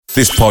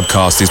This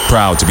podcast is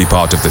proud to be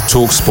part of the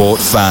TalkSport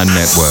Fan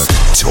Network.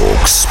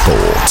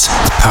 TalkSport.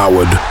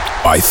 Powered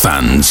by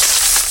fans.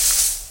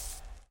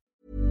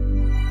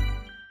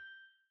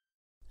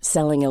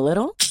 Selling a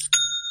little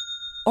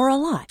or a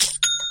lot?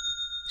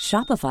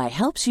 Shopify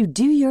helps you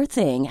do your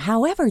thing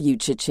however you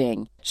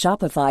cha-ching.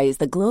 Shopify is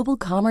the global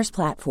commerce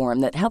platform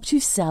that helps you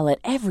sell at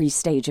every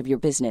stage of your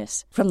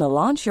business. From the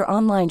launch your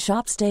online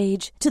shop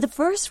stage to the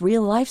first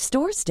real-life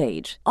store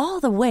stage,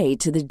 all the way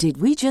to the did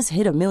we just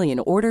hit a million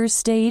orders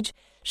stage.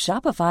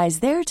 Shopify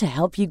is there to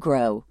help you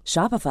grow.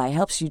 Shopify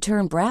helps you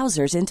turn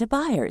browsers into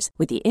buyers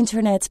with the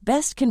internet's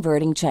best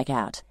converting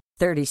checkout.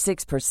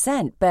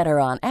 36% better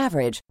on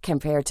average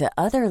compared to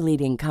other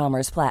leading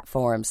commerce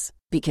platforms.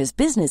 Because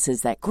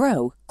businesses that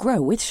grow,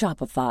 grow with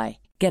Shopify.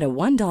 Get a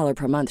 $1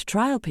 per month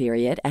trial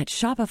period at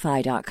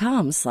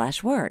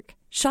shopify.com/work.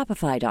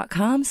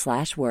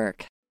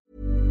 Shopify.com/work.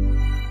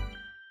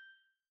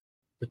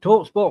 The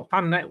TalkSport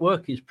Fan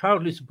Network is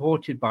proudly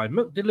supported by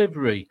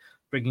McDelivery,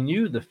 bringing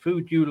you the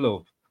food you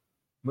love.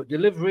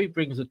 McDelivery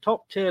brings a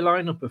top-tier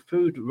lineup of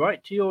food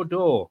right to your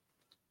door.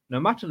 No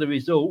matter the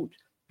result,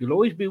 you'll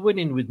always be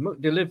winning with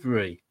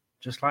McDelivery,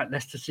 just like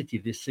Leicester City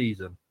this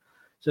season.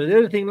 So the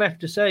only thing left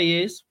to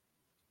say is,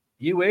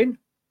 you win?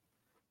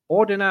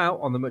 Order now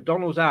on the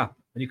McDonald's app,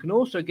 and you can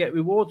also get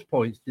rewards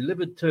points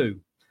delivered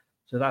too.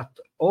 So that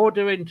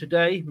ordering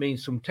today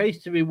means some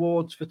tasty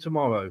rewards for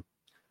tomorrow.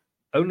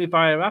 Only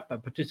via app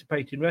at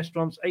participating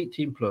restaurants,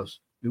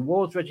 18+.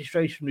 Rewards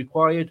registration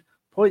required.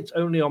 Points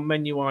only on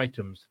menu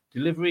items.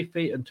 Delivery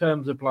fee and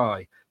terms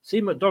apply.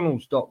 See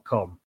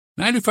mcdonalds.com.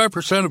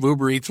 95% of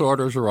Uber Eats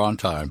orders are on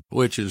time,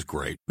 which is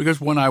great. Because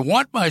when I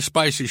want my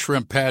spicy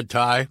shrimp pad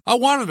thai, I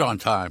want it on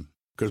time.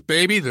 Because,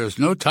 baby, there's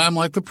no time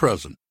like the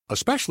present,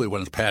 especially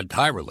when it's pad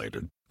thai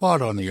related.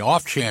 But on the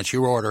off chance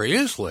your order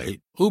is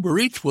late, Uber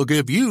Eats will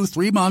give you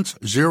 3 months,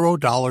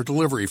 $0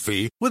 delivery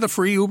fee with a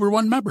free Uber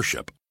One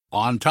membership.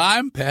 On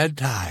time, pad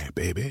thai,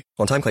 baby.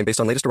 On time claim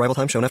based on latest arrival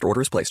time shown after order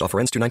is placed. Offer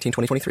ends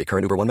 2/19/2023.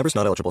 Current Uber One members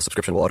not eligible.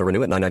 Subscription will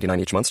auto-renew at $9.99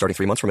 each month, starting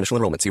 3 months from initial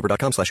enrollment. See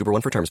Uber.com/Uber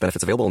One for terms.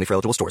 Benefits available only for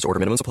eligible stores.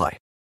 Order minimums apply.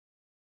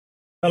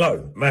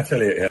 Hello, Matt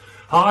Elliott here.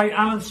 Hi,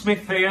 Alan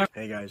Smith here.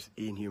 Hey guys,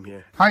 Ian Hume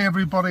here. Hi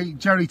everybody,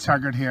 Jerry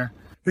Taggart here.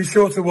 Be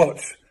sure to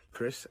watch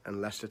Chris and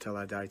Leicester Till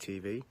I Die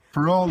TV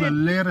for all the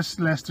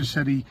latest Leicester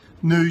City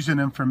news and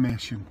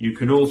information. You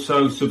can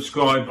also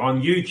subscribe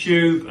on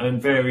YouTube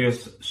and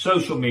various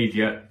social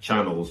media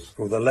channels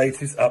for the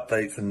latest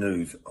updates and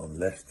news on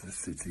Leicester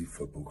City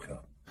Football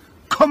Club.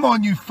 Come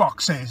on, you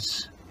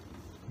foxes!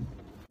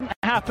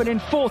 Happen in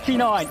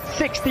 49,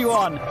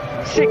 61,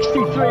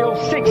 63 or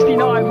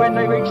 69 when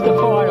they reach the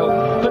final.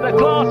 But the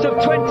class of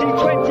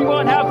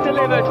 2021 have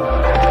delivered.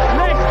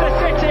 Leicester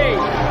City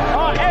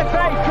are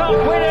FA Cup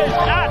winners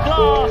at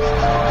last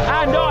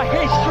and are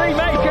history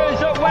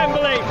makers at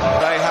Wembley.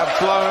 They have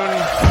blown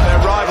their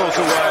rivals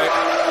away.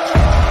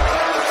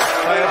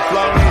 They have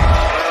blown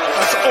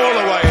us all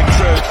away in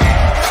truth.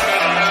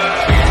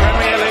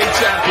 Premier League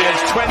champions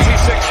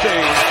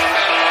 2016.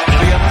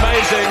 The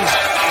amazing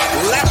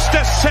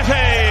Leicester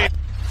City!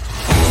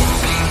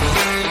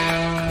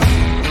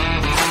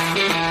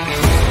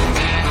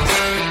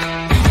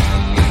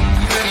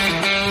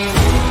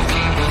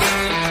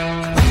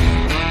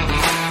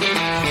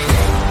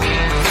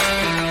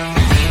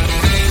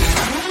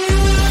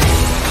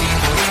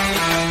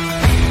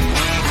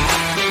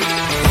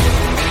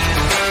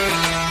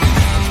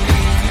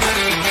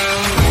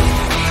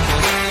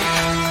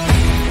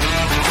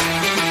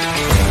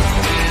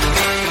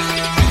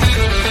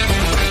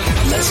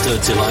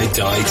 Till I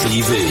Die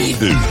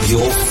TV,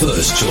 your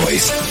first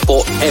choice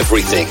for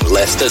everything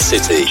Leicester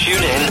City.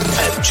 Tune in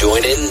and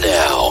join in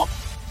now.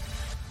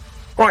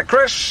 Right,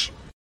 Chris.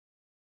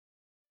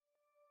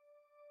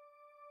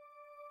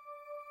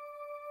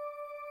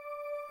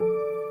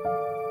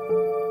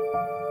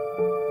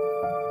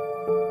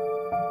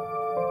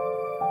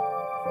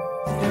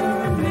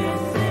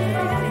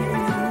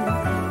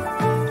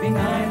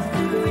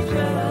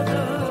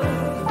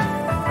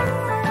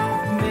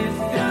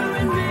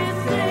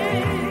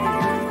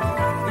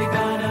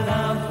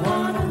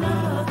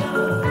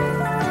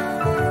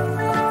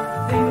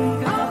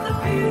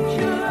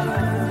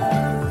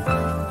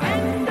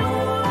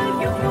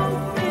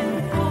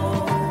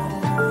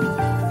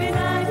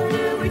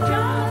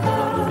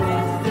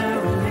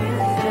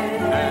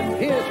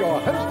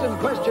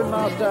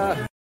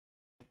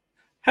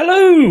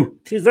 Hello,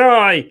 'tis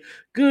I.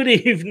 Good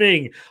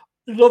evening.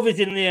 Love is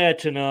in the air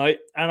tonight,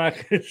 and I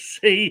can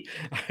see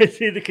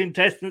the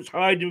contestants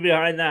hiding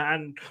behind the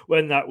hand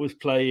when that was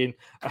playing.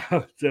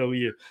 I'll tell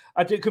you,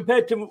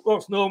 compared to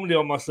what's normally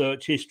on my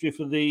search history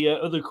for the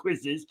other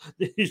quizzes,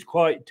 this is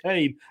quite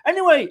tame.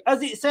 Anyway,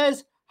 as it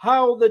says,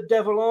 how the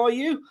devil are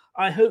you?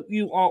 I hope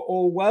you are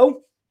all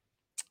well,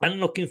 and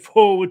looking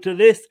forward to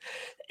this.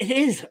 It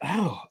is,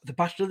 the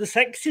Battle of the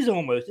Sexes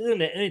almost,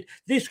 isn't it? And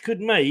this could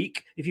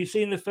make, if you've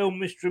seen the film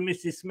Mr. and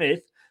Mrs.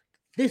 Smith,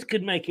 this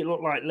could make it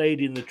look like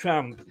Lady and the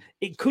Tramp.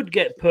 It could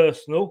get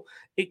personal.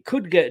 It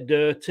could get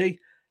dirty.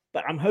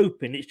 But I'm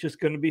hoping it's just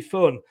going to be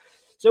fun.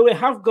 So we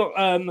have got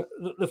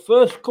the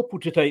first couple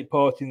to take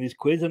part in this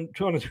quiz, and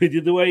to be honest with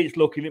you, the way it's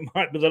looking, it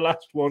might be the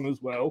last one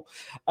as well.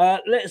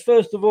 Let's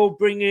first of all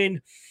bring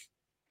in.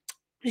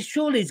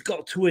 Surely he's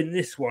got to win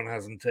this one,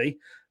 hasn't he?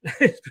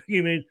 Let's bring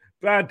him in.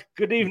 Brad,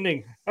 good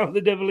evening. How the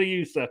devil are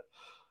you, sir?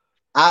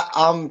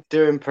 I'm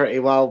doing pretty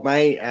well,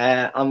 mate.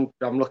 I'm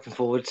looking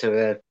forward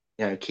to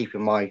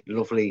keeping my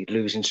lovely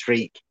losing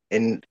streak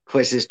in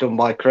quizzes done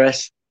by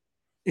Chris.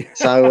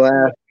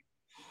 So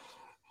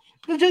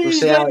we'll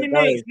see how it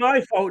goes. It's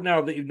my fault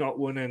now that you've not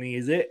won any,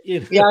 is it?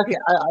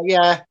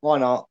 Yeah, why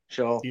not?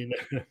 Sure.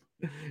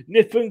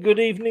 Nippon, good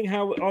evening.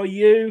 How are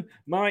you?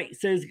 Mike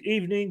says,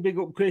 evening, big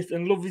up Chris,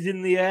 and love is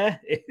in the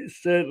air. It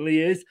certainly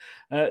is.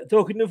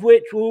 Talking of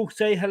which, we'll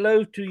say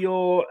hello to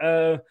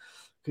your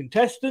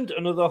contestant,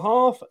 another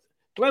half.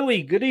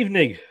 Chloe, good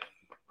evening.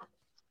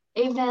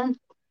 Evening.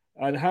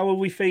 And how are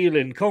we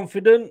feeling?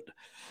 Confident?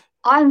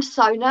 I'm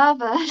so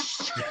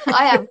nervous.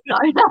 I am so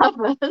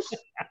nervous.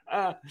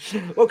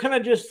 Well, can I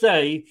just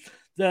say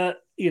that,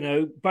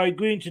 by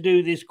agreeing to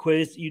do this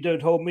quiz, you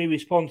don't hold me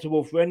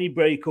responsible for any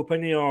breakup,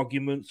 any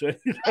arguments, or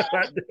anything like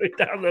that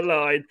down the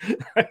line.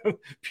 I'm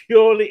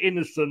purely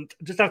innocent.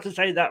 I just have to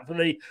say that for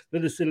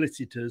the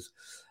solicitors.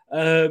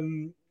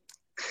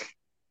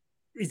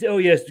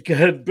 Yes,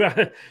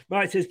 Brad.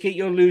 Mike says, keep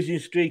your losing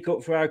streak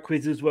up for our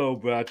quiz as well,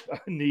 Brad. I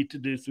need to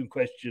do some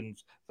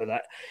questions for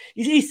that.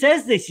 He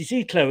says this, you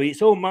see, Chloe,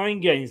 it's all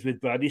mind games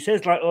with Brad. He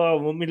says, like, I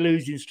want my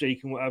losing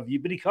streak and what have you,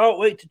 but he can't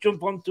wait to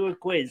jump onto a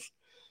quiz.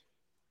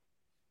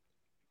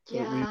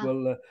 Yeah.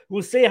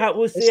 We'll see how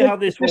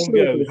this one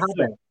goes.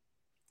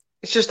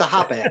 It's just a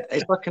habit.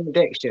 It's like an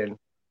addiction.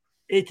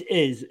 It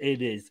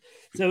is.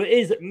 So it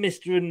is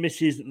Mr. and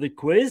Mrs. The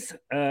Quiz.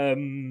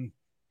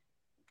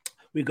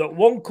 We've got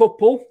one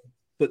couple,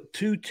 but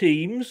two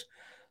teams.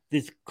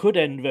 This could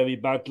end very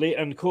badly.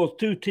 And, of course,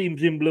 two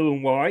teams in blue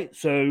and white.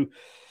 So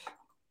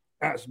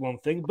that's one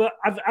thing. But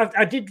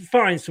I did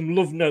find some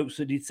love notes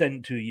that he'd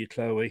sent to you,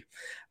 Chloe.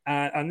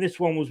 And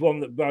this one was one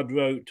that Brad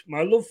wrote.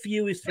 My love for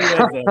you is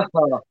forever.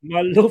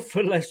 My love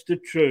for Leicester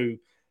true.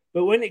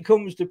 But when it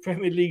comes to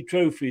Premier League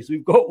trophies,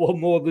 we've got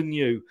one more than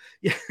you.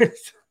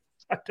 Yes.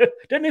 I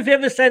don't know if you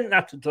ever sent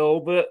that at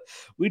all, but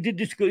we did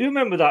discuss. You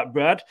remember that,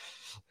 Brad?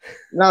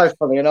 No,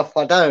 funny enough,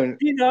 I don't.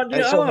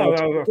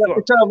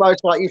 It's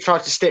almost like you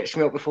tried to stitch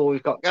me up before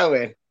we've got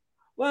going.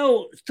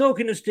 Well,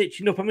 talking of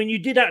stitching up, I mean, you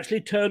did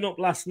actually turn up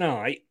last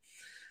night.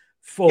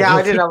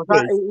 I did. I was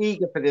that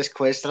eager for this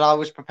quiz that I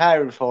was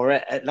preparing for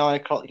it at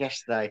 9:00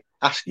 yesterday,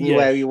 asking you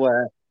where you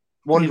were,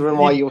 wondering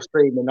why you were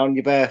streaming on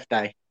your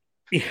birthday.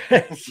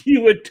 Yes,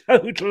 you were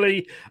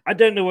totally. I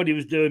don't know what he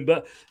was doing,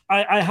 but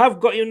I have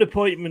got you an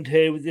appointment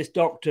here with this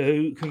doctor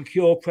who can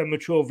cure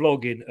premature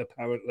vlogging,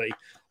 apparently.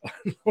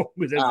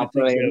 With everything else.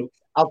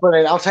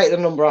 Brilliant. I'll take the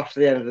number after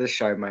the end of the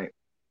show, mate.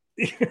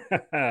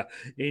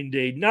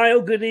 Indeed.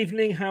 Niall, good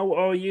evening. How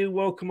are you?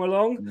 Welcome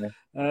along. Yeah.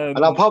 And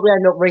I'll probably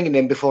end up ringing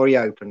him before he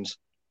opens.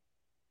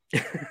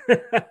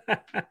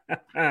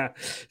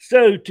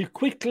 So, to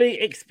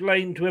quickly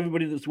explain to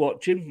everybody that's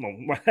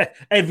watching, well,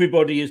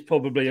 everybody is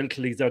probably a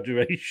little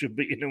exaggeration,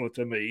 but you know what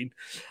I mean.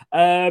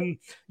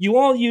 You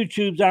are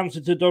YouTube's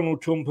answer to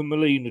Donald Trump and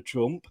Melania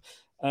Trump,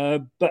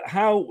 but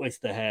how is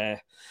the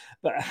hair?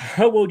 But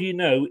how well do you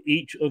know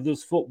each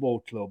other's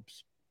football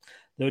clubs?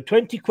 There are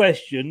 20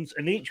 questions,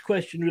 and each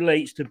question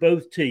relates to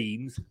both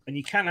teams, and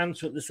you can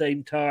answer at the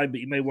same time, but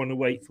you may want to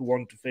wait for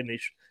one to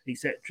finish,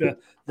 etc.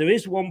 There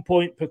is 1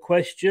 point per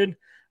question,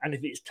 and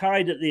if it's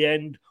tied at the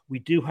end, we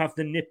do have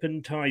the nip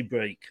and tie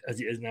break, as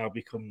it has now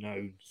become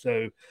known.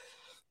 So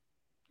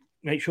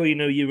make sure you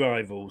know your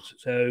rivals.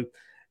 So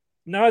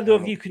neither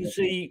of you can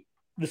see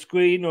the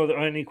screen or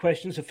any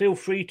questions, so feel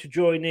free to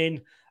join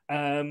in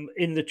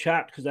the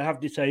chat, because I have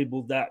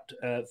disabled that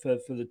for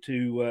the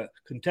two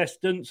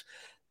contestants.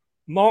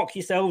 Mark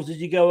yourselves as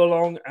you go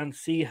along and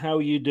see how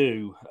you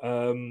do.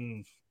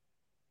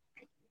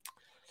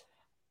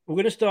 We're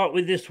going to start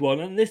with this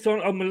one. And this one,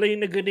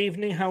 Melina, good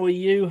evening. How are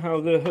you?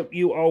 Hope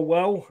you are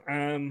well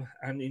and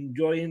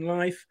enjoying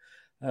life.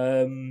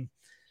 Yeah,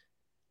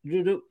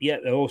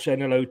 they're all saying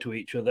hello to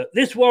each other.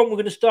 This one, we're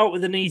going to start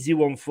with an easy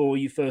one for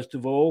you, first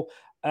of all.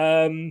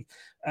 And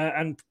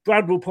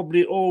Brad will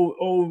probably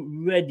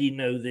already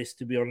know this,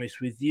 to be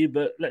honest with you,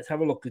 but let's have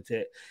a look at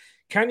it.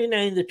 Can you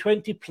name the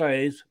 20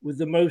 players with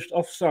the most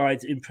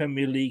offsides in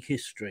Premier League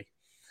history?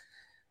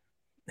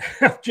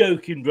 I'm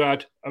joking,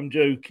 Brad. I'm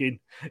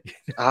joking.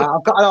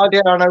 I've got an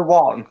idea. I know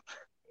one.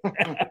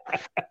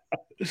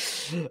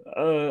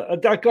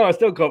 I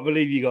still can't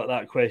believe you got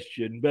that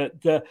question. But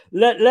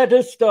let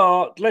us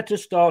start. Let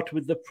us start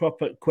with the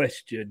proper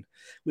question,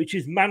 which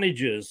is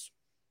managers.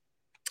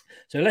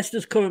 So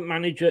Leicester's current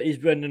manager is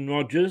Brendan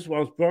Rodgers,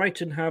 whilst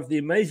Brighton have the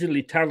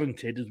amazingly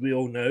talented, as we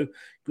all know,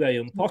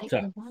 Graham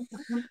Potter.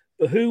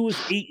 But who was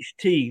each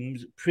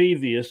team's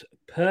previous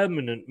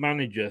permanent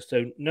manager?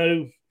 So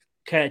no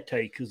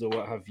caretakers or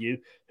what have you.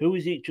 Who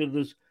was each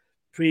other's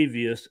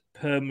previous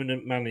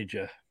permanent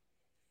manager?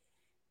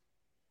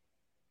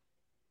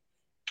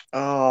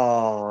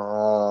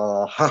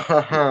 Oh,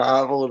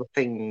 out of all the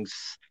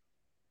things.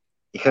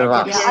 You could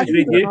have Yeah, asked. I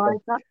didn't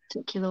realise that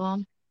particular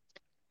one.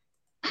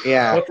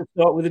 Yeah. I want to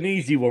start with an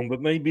easy one,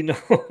 but maybe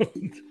not.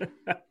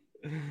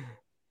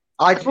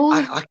 Of all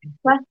the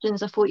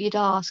questions I thought you'd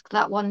ask,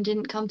 that one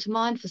didn't come to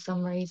mind for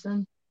some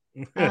reason.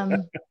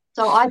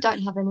 So I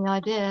don't have any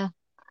idea.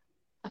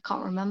 I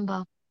can't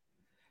remember.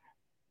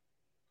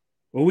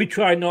 Well, we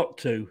try not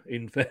to,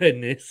 in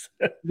fairness.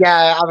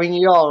 Yeah, I mean,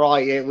 you're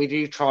right. Yeah, we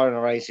do try and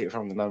erase it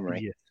from the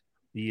memory.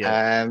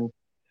 Yeah.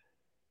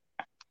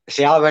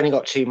 See, I've only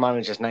got 2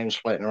 managers' names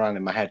floating around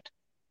in my head.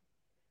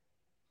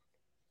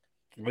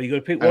 Well, you got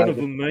to pick one of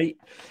them, mate.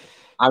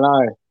 I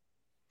know.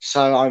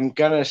 So I'm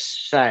going to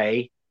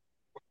say...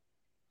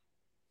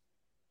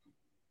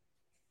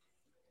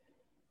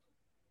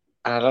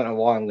 And I don't know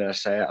why I'm going to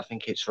say it. I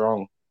think it's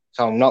wrong.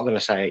 So I'm not going to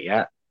say it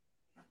yet.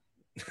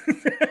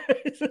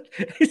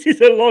 This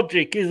is a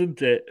logic,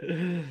 isn't it?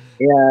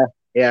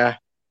 Yeah.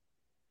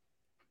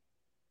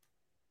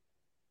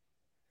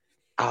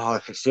 Oh,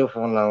 if it's the other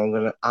one now, I'm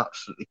going to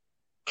absolutely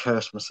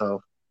curse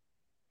myself.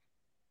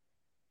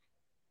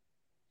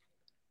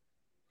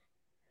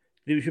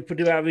 We should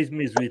put him out of his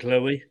misery,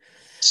 Chloe.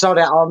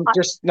 Sorry,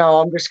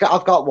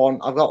 I've got one.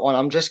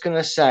 I'm just going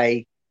to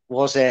say,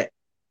 was it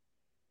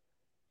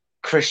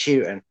Chris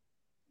Hughton?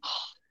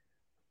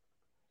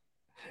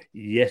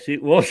 Yes,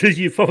 it was, as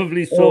you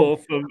probably saw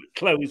from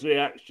Chloe's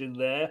reaction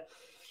there.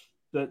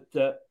 But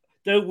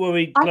don't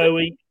worry,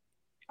 Chloe.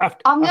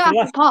 I'm going to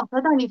have to pass.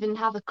 I don't even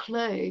have a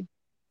clue.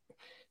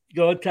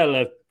 Go on, tell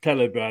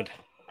her, Brad.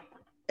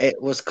 It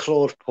was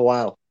Claude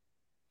Puel.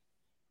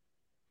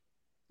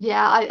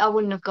 Yeah, I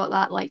wouldn't have got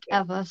that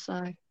ever.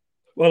 So.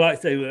 Well, like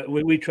I say,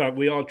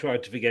 we are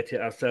trying to forget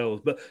it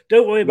ourselves. But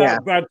don't worry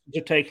about Brad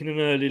taking an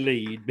early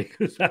lead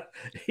because I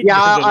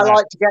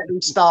like to get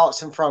these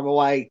starts and throw them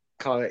away.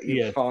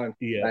 You're fine.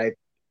 Yeah. Babe.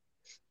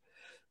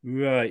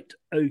 Right.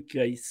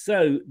 Okay.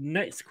 So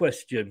next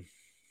question.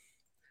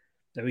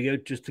 There we go.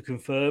 Just to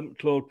confirm,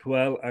 Claude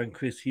Puel and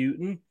Chris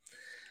Hughton.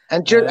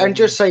 And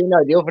just so you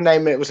know, the other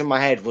name that was in my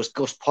head was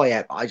Gus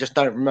Poyet. I just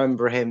don't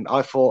remember him.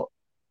 I thought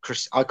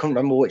I couldn't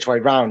remember which way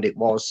round it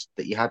was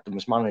that you had them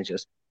as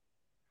managers.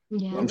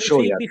 Yeah. I'm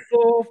sure you had.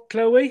 Before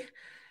Chloe.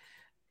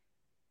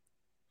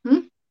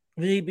 Was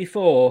he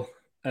before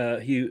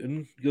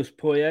Hughton, Gus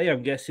Poyet?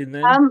 I'm guessing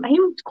then. He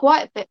was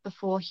quite a bit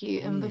before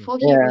Hughton. Before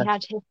Hughton, we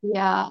had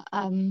Hippier,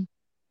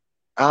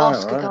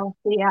 Oscar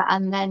Garcia,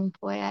 and then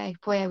Poyet.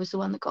 Poyet was the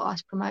one that got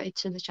us promoted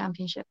to the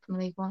Championship from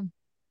League One.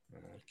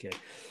 Okay.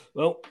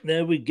 Well,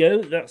 there we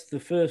go. That's the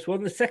first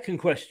one. The second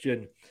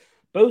question.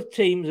 Both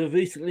teams have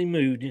recently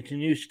moved into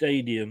new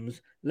stadiums,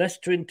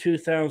 Leicester in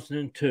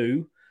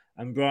 2002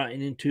 and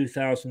Brighton in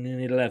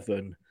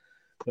 2011.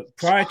 But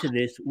prior to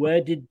this,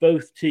 where did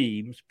both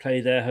teams play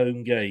their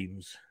home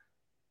games?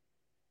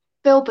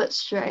 Filbert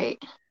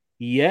Street.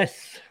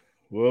 Yes.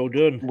 Well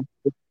done.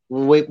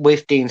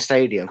 With Dean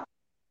Stadium.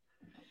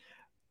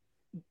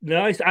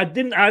 Nice. I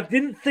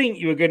didn't think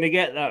you were going to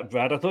get that,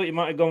 Brad. I thought you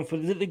might have gone for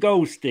the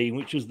Goldstein,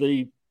 which was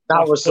the...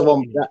 That was the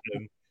one.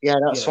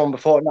 That's the one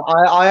before. No,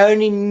 I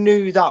only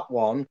knew that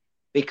one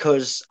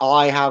because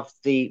I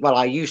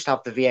used to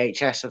have the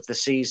VHS of the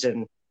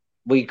season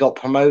we got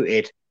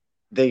promoted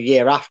the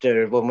year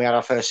after when we had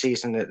our first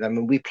season at them,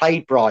 and we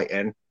played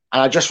Brighton.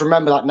 And I just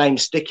remember that name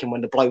sticking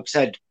when the bloke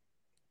said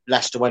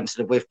Leicester went to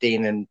the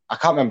Withdean, and I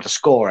can't remember the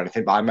score or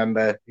anything, but I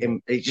remember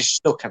him. It just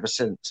stuck ever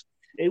since.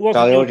 It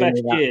wasn't the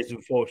best years,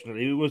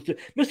 unfortunately. It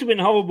must have been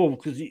horrible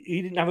because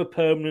he didn't have a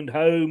permanent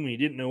home. He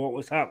didn't know what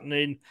was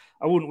happening.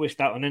 I wouldn't wish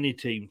that on any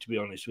team, to be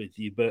honest with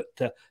you. But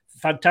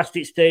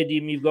fantastic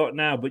stadium you've got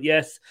now. But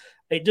yes,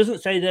 it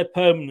doesn't say their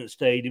permanent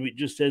stadium. It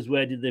just says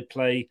where did they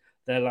play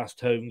their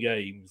last home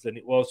games. And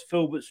it was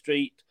Filbert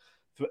Street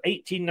from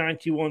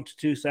 1891 to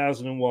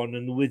 2001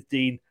 and the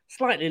Withdean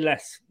slightly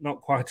less,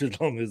 not quite as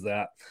long as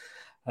that.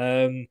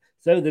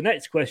 So the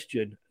next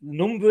question,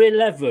 number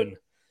 11.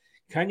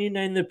 Can you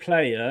name the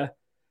player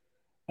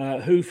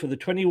who, for the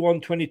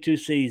 21-22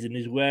 season,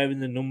 is wearing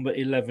the number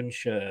 11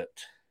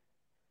 shirt?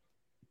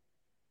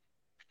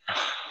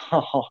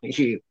 Oh,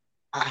 you.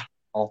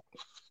 Oh.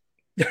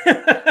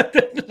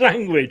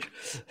 Language.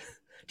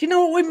 Do you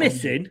know what we're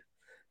missing?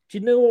 Do you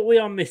know what we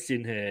are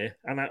missing here?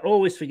 And I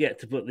always forget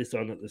to put this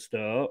on at the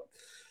start.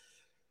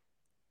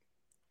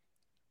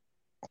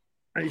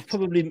 And it's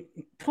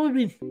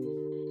probably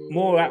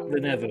more apt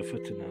than ever for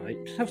tonight.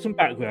 Just have some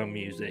background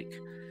music.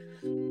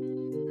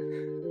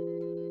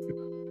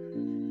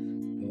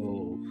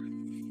 Oh,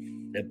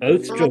 they're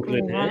both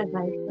struggling here.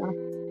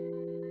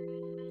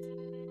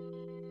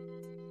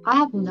 I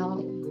have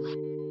no.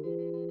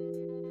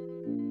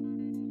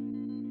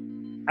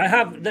 I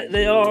have.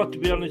 They are, to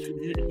be honest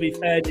with you, to be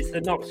fair, they're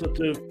not sort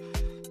of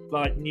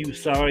like new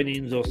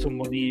signings or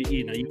somebody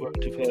you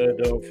won't have heard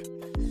of.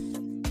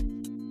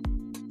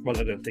 Well,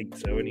 I don't think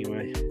so,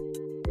 anyway.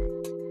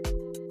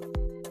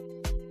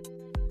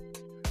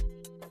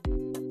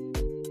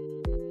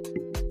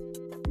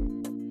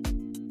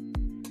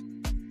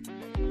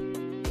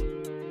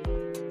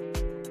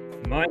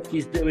 Mike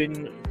is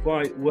doing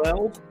quite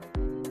well,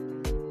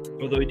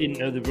 although he didn't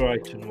know the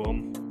Brighton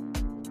one.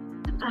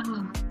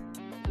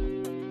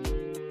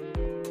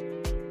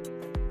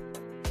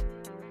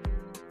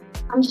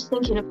 I'm just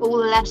thinking of all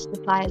the Leicester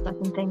players I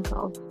can think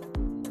of.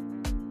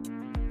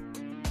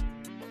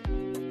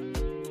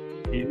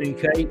 Evening,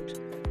 Kate.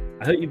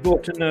 I hope you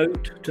brought a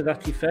note to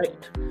that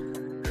effect.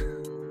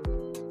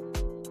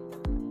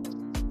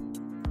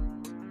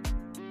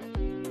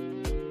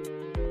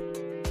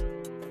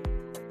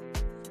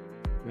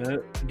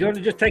 Do you want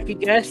to just take a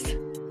guess?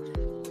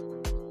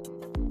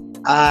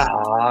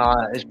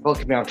 It's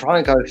bugging me. I'm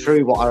trying to go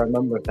through what I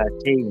remember of their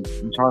team.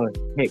 I'm trying to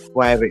pick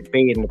where it'd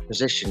be in the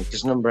position,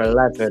 because number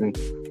 11,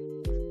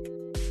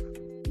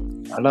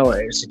 I know what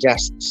it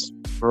suggests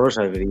for us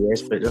over the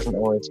years, but it doesn't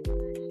always.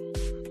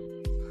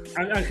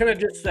 And can I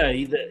just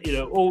say that, you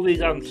know, all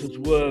these answers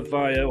were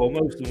via, or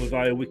most of them were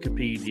via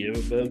Wikipedia,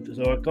 so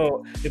I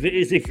can't, if it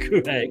is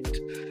incorrect.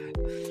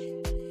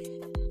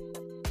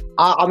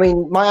 I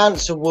mean, my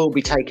answer will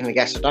be taking a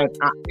guess. I don't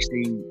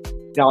actually,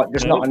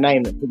 there's not a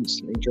name that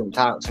instantly jumped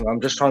out to me. I'm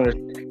just trying to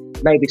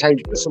maybe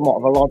take somewhat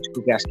of a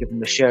logical guess given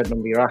the shirt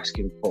number you're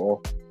asking for.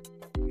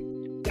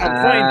 I'm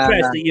quite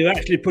impressed that you're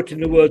actually putting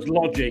the words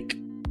logic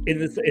in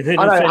the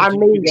I know, I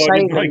mean,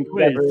 saying them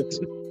together.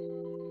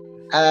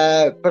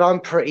 But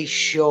I'm pretty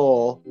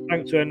sure.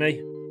 Thanks,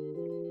 Rennie.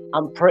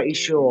 I'm pretty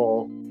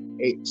sure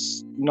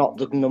it's not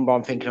the number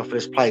I'm thinking of for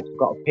this player. I've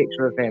got a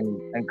picture of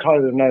him, and Chloe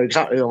will know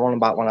exactly what I'm on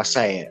about when I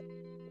say it.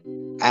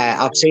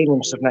 I've seen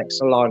him stood next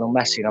to Lionel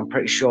Messi, and I'm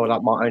pretty sure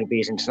that might only be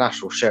his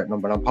international shirt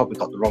number, and I've probably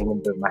got the wrong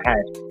number in my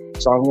head.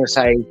 So I'm going to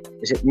say,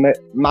 is it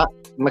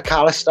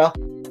McAllister?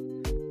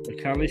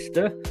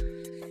 McAllister?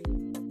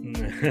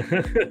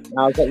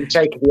 I'll get you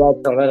shaking the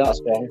head on it,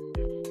 that's one.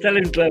 Tell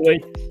him,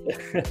 Chloe.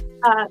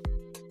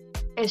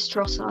 It's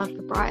Trossard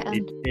for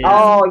Brighton.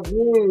 Oh,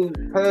 you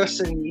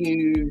person,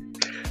 you.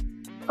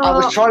 I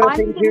was trying to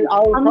think who.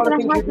 I'm going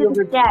to have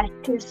to guess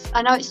because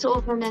I know it's sort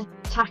of an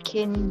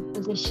attacking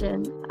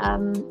position.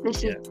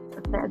 This is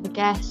a bit of a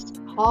guess.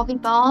 Harvey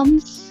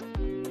Barnes.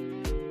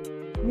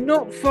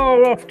 Not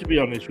far off, to be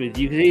honest with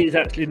you, because he is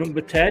actually number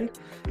 10.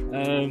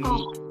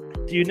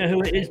 Do you know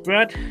who it is,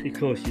 Brad? Of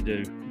course you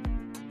do.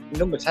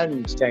 Number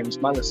 10 is James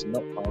Maddison,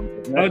 not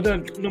Barnes, isn't it? Oh,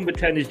 no, number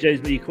 10 is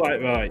James Lee.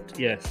 Quite right,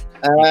 yes.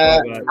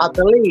 Quite right. I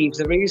believe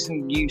the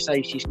reason you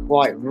say she's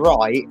quite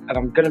right, and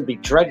I'm going to be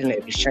dreading it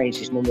if he's changed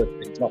his number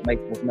because he's not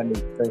making as many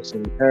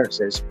personal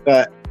appearances,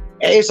 but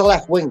it is a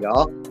left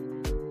winger,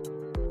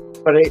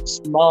 but it's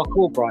Mark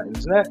Albrighton,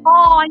 isn't it?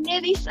 Oh, I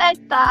nearly said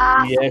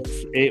that. Yes,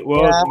 it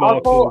was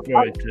Mark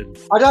Albrighton.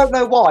 I don't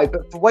know why,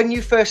 but when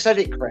you first said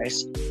it,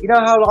 Chris, you know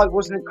how, like,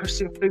 wasn't it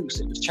Christian Fuchs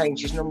that just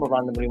changed his number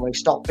randomly when he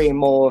stopped being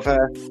more of a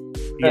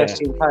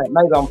first-team player?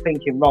 Maybe I'm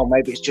thinking wrong.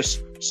 Maybe it's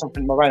just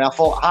something in my brain. I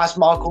thought, has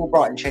Mark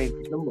Albrighton changed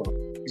his number?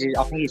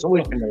 I think he's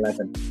always been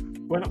 11.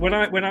 When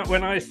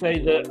I say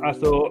that I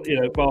thought,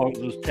 you know, Barnes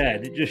was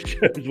 10, it just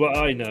shows what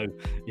I know.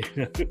 You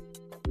know?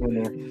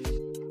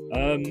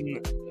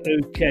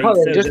 Okay.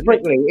 Colin, so just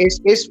quickly, is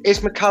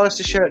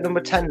McAllister's shirt number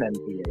 10 then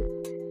for you?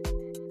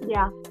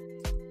 Yeah.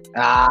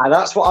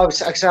 That's what I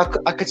was. I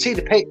could see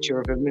the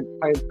picture of him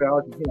playing for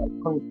Argentina. I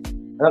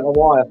don't know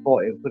why I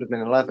thought it would have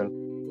been 11.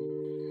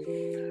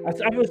 I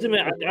must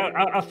admit,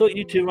 I thought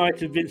you two might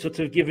have been sort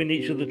of giving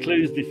each other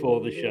clues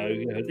before the show.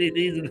 You know,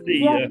 these are the.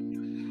 Yeah.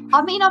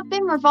 I mean, I've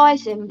been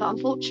revising, but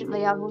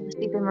unfortunately, I've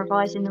obviously been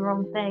revising the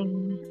wrong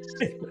thing.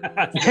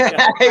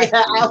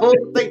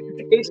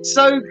 It's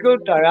so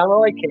good though. I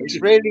like it.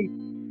 It's really.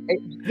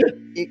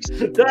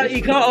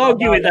 You can't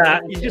argue with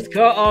that. You just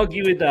can't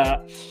argue with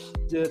that.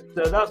 So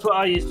that's what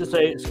I used to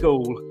say at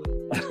school.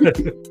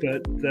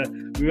 But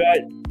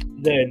right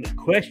then,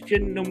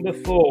 question number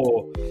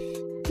 4.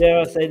 Dare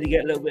I say they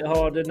get a little bit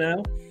harder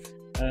now?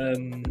 For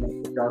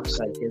God's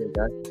sake, here we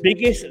go.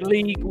 Biggest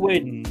league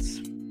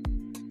wins.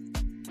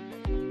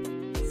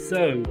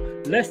 So,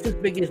 Leicester's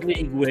biggest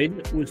league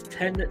win was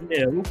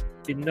 10-0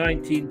 in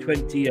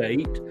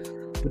 1928,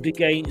 but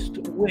against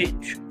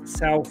which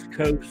South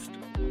Coast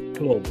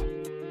club?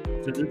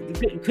 So,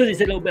 because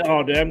it's a little bit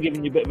harder, I'm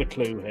giving you a bit of a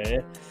clue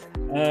here.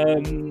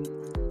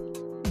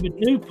 With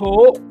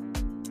Newport,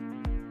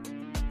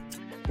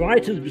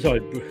 Brighton's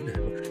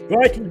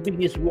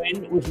biggest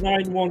win was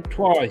 9-1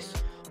 twice,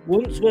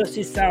 once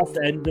versus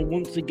Southend and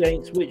once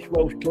against which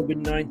Welsh club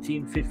in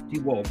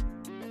 1951?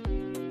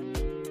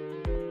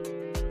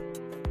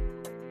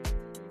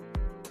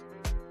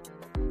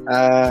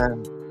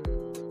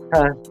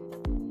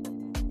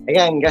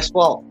 Again, guess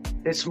what?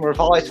 Did some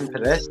revising for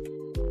this.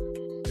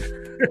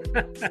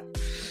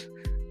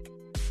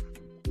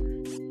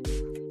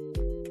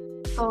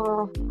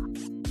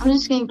 I'm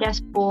just going to guess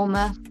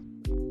Bournemouth.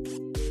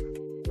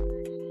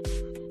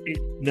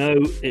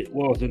 No, it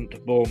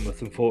wasn't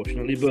Bournemouth,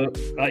 unfortunately. But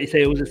like you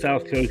say, it was a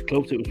South Coast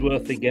club, so it was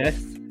worth a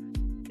guess.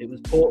 It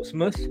was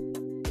Portsmouth.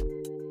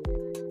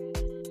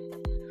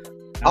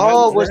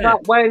 Oh, was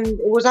that when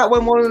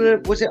one of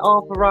the, was it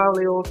Arthur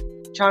Rowley or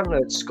Chandler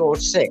had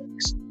scored 6?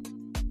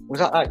 Was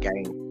that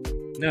game?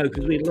 No,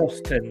 because we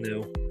lost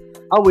 10-0.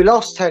 Oh, we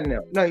lost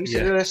 10-0. No, you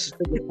said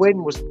the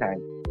win was 10.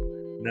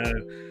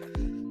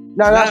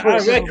 No, that's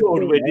what our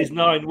record win is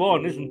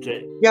 9-1, isn't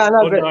it? Yeah, I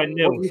know. Or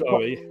 9-0,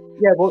 sorry.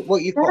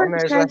 What you put on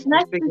there is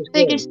Leicester's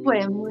biggest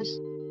win was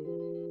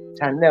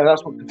 10-0.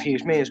 That's what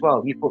confused me as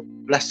well. You put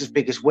Leicester's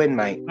biggest win,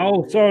 mate.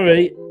 Oh,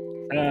 sorry.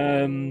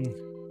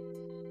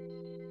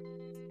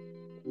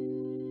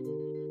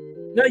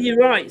 No, you're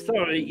right.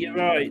 Sorry, you're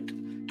right.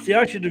 See,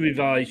 I should have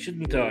revised,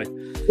 shouldn't I?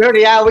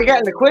 Really, yeah, we're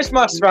getting the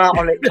quizmaster out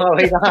on it,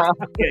 Chloe. I'm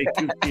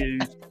getting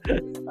confused.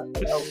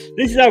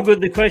 This is how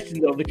good the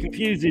questions are. They're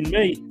confusing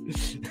me.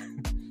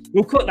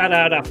 We'll cut that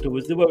out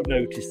afterwards. They won't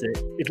notice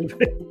it. It'll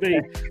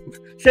be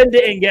send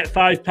it in, get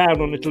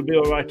 £5 on. It'll be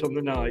all right on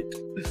the night.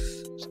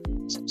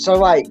 So,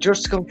 wait,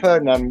 just to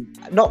confirm,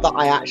 not that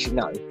I actually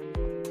know,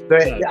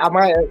 but am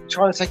I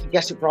trying to take a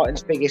guess at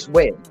Brighton's biggest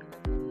win?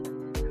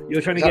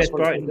 You're trying to guess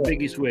Brighton's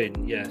biggest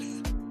win, yes.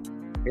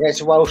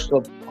 Against a Welsh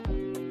club.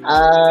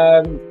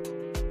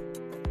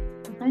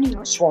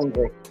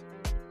 Swansea.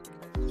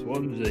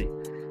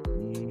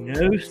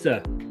 No,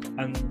 sir.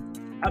 And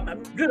I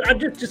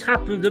just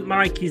happened that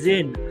Mike is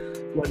in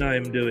when I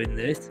am doing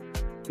this,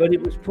 but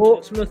it was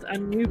Portsmouth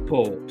and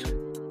Newport.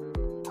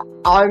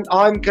 I'm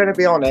going to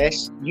be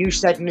honest. You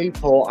said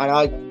Newport, and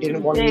I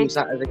didn't want to use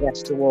that as a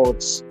guess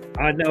towards.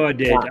 I know I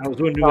did. I was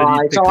wondering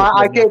whether you'd pick so up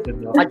I on did. that or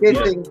not. I did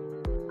think,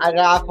 and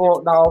I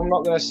thought, no, I'm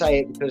not going to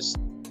say it because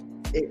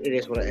it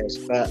is what it is.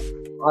 But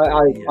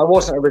I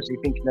wasn't originally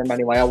thinking them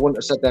anyway. I wouldn't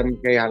have said them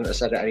if you hadn't have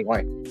said it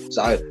anyway.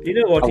 So you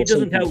know what? It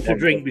doesn't help to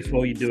drink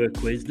before you do a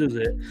quiz, does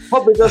it?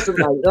 Probably doesn't,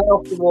 mate. They're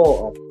off the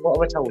water. What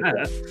have I told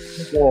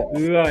you?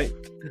 Water. Right.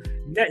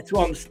 Next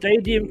one: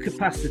 stadium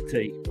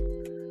capacity.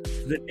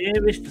 The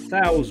nearest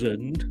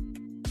 1,000.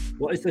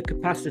 What is the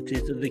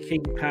capacity to the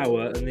King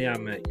Power and the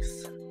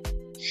Amex?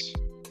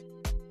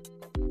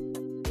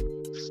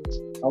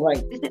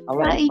 Is it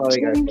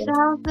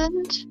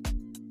 32,000?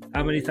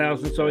 How many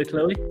thousand? Sorry,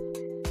 Chloe.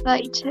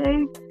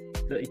 32.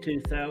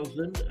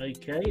 32,000.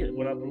 Okay,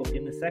 we'll have a look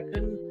in a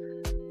second.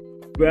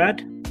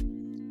 Brad.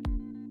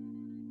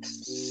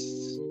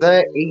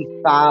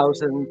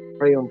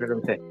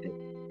 30,350.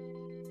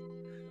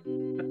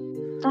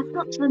 That's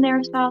not to the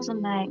nearest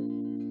 1,000, mate.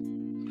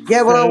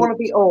 Yeah, well, I want to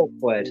be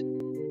awkward.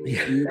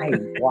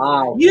 Mate,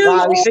 wow. You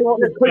see what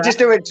the quiz is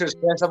doing to us,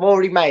 Chris? I'm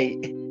already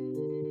mate.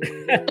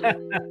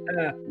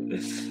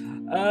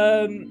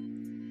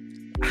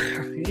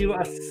 You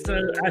are so.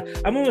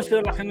 I'm almost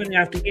feel like I'm going to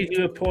have to give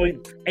you a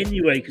point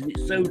anyway because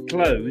it's so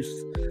close.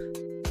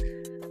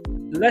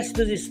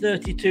 Leicester's is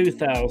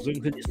 32,000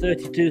 because it's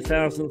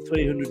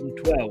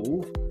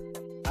 32,312.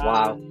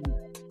 Wow.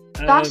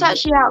 That's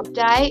actually out of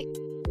date.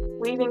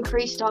 We've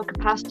increased our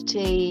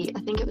capacity, I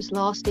think it was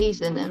last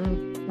season,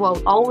 and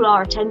all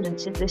our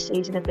attendances this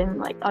season have been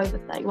like over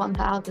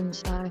 31,000,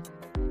 so.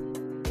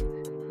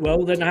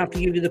 Well, then I have to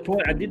give you the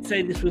point. I did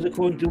say this was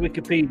according to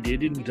Wikipedia,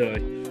 didn't I?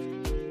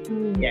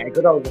 Yeah,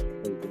 good old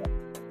Wikipedia.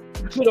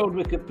 Good old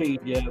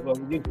Wikipedia. Well,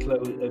 we'll give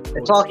Chloe.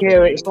 It's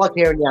like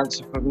hearing the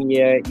answer from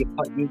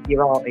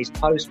your auntie's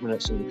postman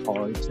at some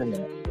point, isn't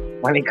it?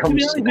 When it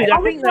comes to I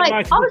was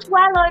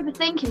well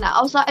overthinking that.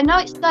 I was like, I know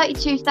it's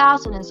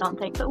 32,000 and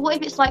something, but what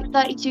if it's like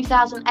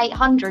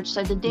 32,800?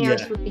 So the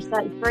nearest would be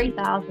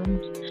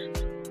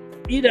 33,000.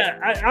 You know,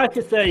 I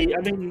could say,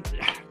 I mean,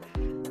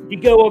 you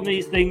go on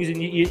these things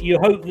and you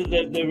hope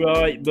that they're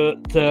right,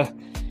 but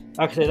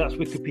like I say, that's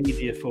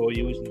Wikipedia for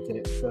you, isn't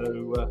it? So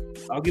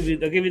I'll give you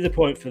the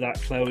point for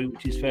that, Chloe,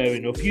 which is fair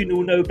enough. You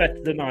will know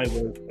better than I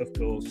will, of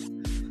course.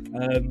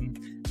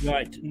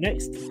 Right,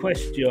 next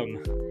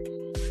question.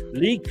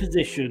 League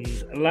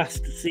positions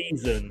last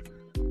season.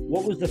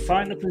 What was the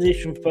final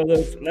position for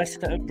both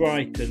Leicester and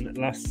Brighton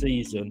last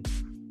season?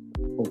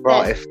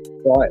 Right.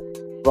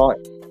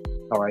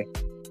 Sorry,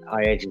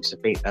 I agency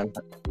beat them.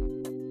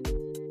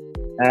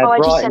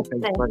 Brighton.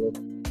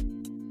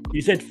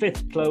 You said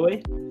fifth,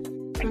 Chloe.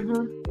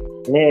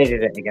 Nearly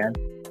did it again.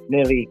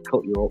 Nearly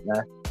cut you up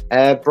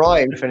there.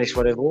 Brighton finished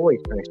what they've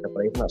always finished, I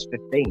believe, and that's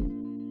 15th.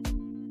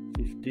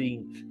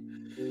 15th.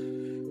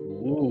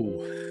 Ooh.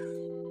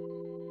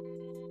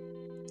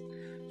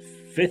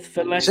 Fifth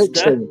for Leicester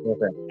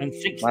 16th, and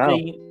 16th. Wow.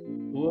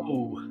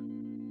 Whoa.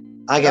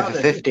 I gave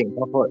it 15th.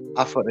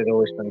 I thought they'd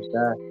always finished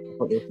there.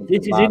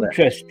 This is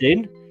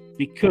interesting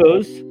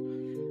because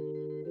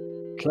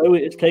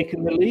Chloe has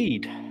taken the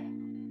lead.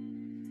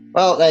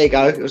 Well, there you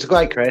go. It was a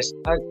great Chris.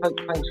 Thanks for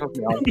having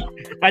me on.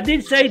 I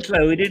did say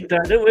Chloe, didn't I?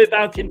 Don't worry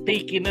about him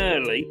peaking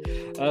early.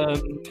 There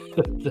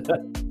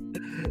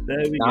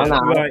we go.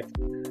 No. Right.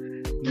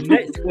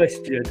 Next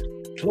question.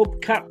 Club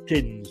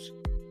captains.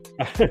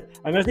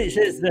 And as it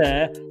says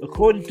there,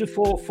 according to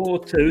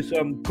 442, so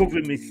I'm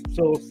covering my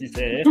sources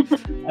here.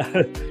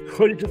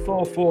 According to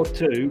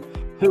 442,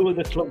 who are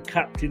the club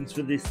captains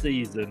for this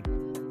season?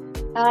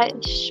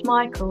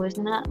 Schmeichel,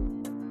 isn't it?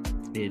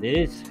 It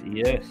is,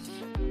 yes.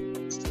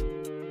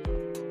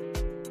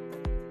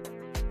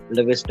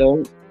 Lewis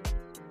Dunk.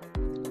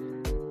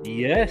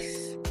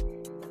 Yes.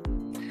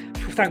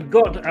 Thank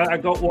God I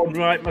got one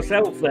right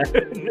myself there.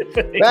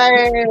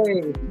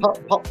 Hey!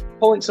 Pop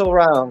points all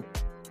round.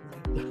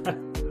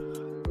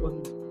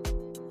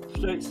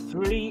 So it's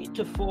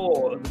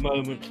 3-4 at the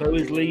moment.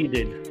 Chloe's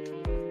leading.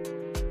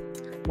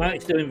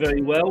 Mike's doing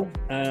very well,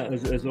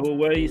 as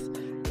always.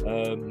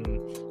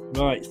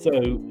 Right, so,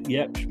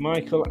 yep,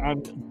 Schmeichel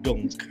and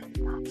Dunk.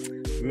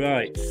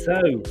 Right,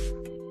 so...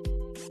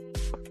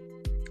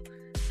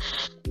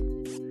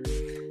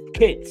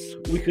 Kits.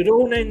 We could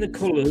all name the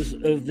colours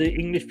of the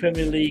English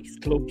Premier League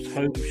club's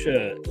home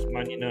shirts.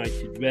 Man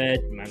United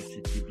red, Man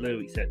City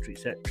blue, etc.,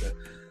 etc.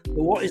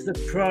 But what is the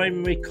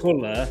primary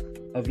colour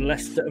of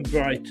Leicester and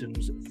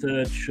Brighton's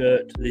third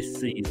shirt this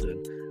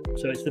season?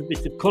 So it's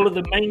the colour,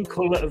 the main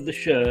colour of the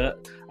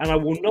shirt, and I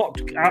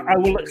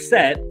will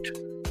accept,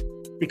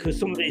 because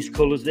some of these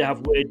colours, they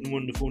have weird and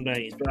wonderful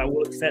names, but I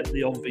will accept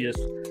the obvious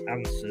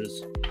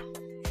answers.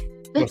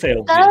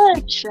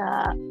 Third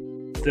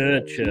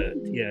shirt,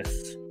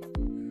 yes.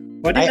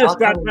 Well, I didn't know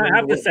Brad might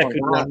have the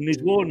second one, and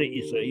he's worn it,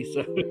 you see,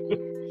 so...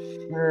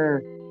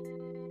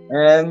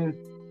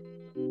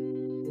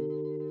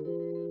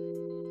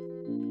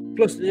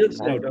 Plus, the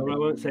other, no, I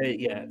won't say it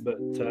yet, but...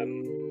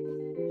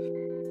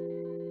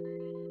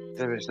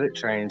 There is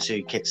literally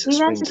two kits that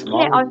spring to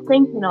mind. Kit I'm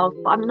thinking of,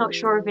 but I'm not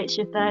sure if it's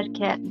your third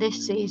kit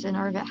this season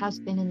or if it has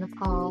been in the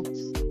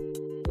past.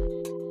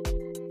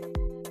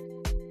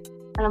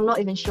 And I'm not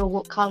even sure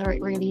what colour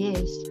it really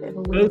is.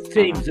 Both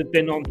teams have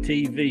been on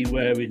TV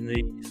wearing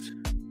these.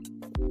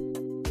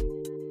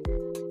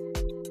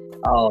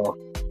 Oh.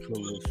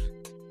 Colours.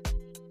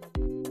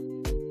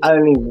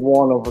 Only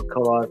one other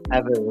colour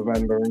I've ever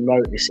remember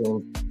remotely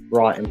seeing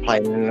Brighton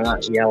playing, and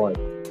that's yellow.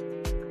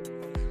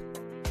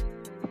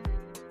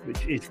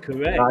 Which is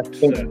correct. I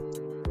think,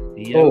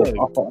 yellow. I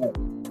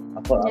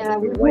thought yeah,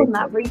 we've won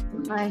that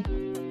recently.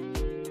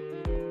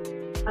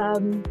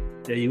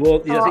 Yeah, you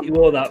wore. I think you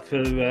wore that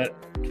for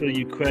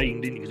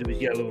Ukraine, didn't you? Because it was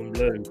yellow and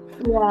blue.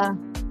 Yeah.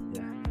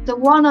 The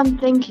one I'm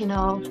thinking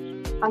of,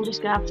 I'm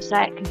just gonna have to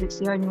say it because it's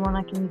the only one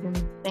I can even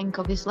think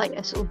of. Is like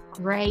a sort of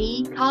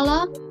grey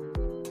colour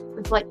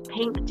with like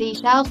pink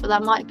details, but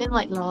that might have been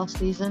like last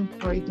season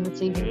or even the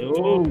season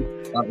before.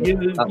 You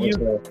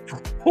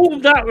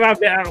pulled that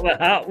rabbit out of the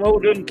hat. Well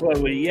done,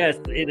 Chloe. Yes,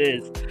 it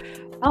is.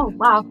 Oh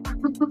wow.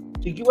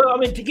 Well, I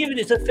mean, to give it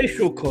its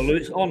official colour,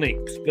 it's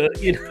onyx,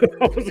 but you know,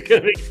 I wasn't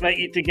going to expect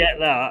you to get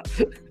that.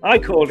 I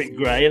call it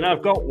grey, and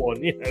I've got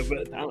one, you know,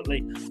 but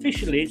apparently,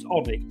 officially, it's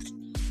onyx.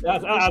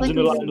 That adds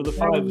another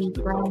 5.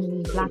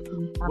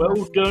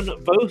 Well done,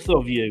 both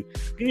of you.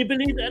 Can you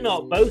believe it or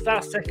not? Both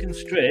our second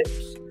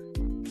strips,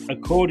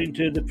 according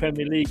to the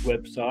Premier League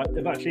website,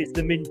 it's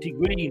the minty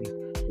green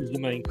is the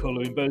main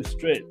colour in both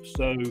strips.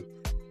 So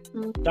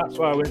that's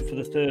why I went for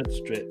the third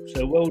strip.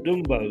 So well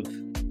done, both.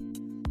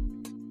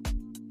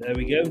 There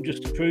we go,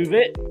 just to prove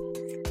it.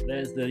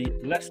 There's the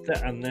Leicester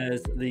and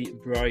there's the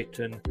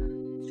Brighton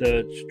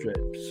third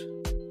strips.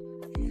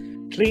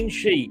 Clean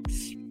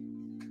sheets.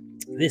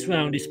 This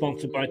round is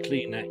sponsored by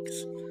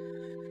Kleenex.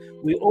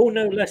 We all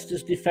know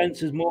Leicester's defence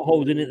has more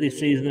holes in it this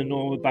season than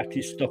Norma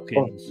Batty's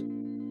stockings.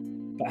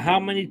 But how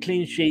many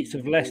clean sheets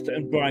have Leicester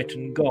and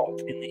Brighton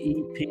got in the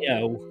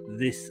EPL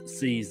this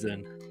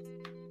season?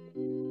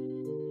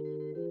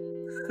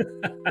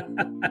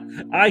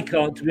 I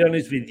can't, to be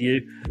honest with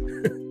you.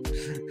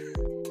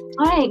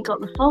 I ain't got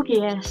the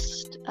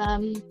foggiest.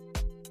 I'm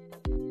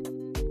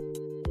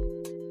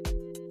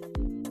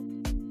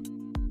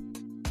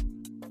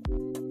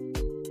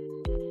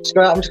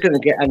just going to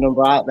get a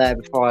number out there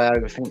before I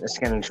overthink this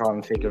again and try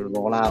and figure it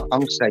all out. I'm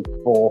going to say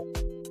 4.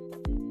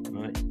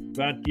 Right,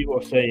 Brad, you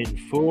are saying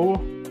 4.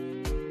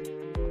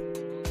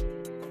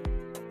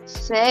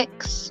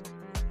 6.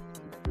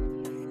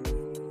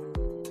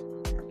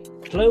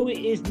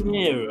 Chloe is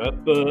nearer,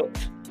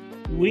 but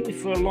we,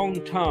 for a long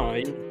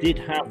time, did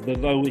have the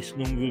lowest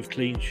number of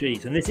clean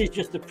sheets. And this is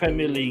just the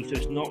Premier League, so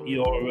it's not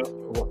Europe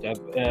or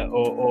whatever,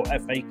 or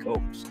FA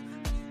Cups.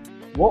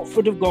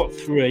 Watford have got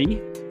 3.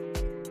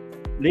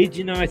 Leeds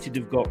United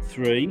have got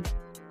 3.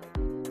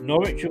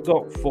 Norwich have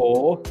got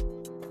 4.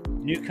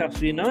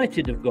 Newcastle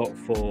United have got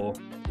 4.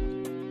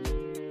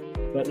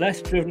 But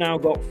Leicester have now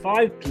got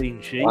 5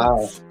 clean sheets.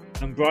 Wow.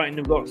 And Brighton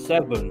have got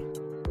 7.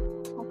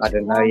 I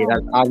don't know.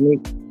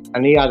 I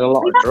knew you had a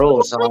lot of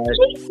draws.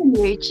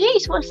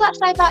 Jeez, what does that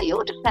say about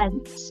your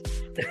defence?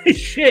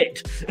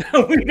 Shit.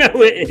 We know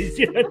it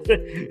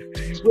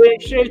is. We're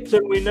shit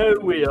and we know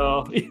we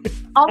are.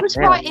 I was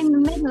right in the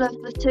middle of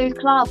the two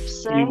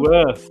clubs. So.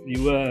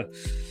 You were.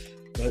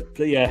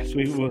 But yes,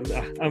 we were.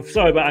 I'm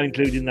sorry about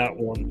including that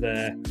one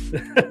there.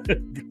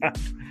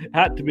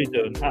 Had to be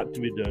done.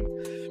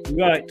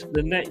 Right,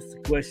 the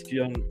next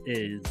question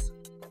is: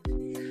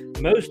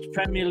 most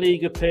Premier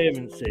League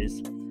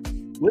appearances.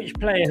 Which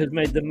player has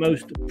made the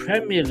most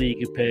Premier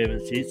League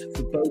appearances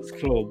for both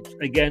clubs?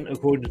 Again,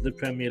 according to the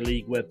Premier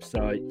League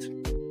website.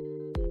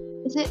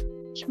 Is it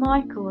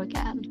Schmeichel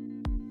again?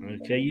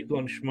 Okay, you've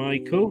gone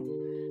Schmeichel.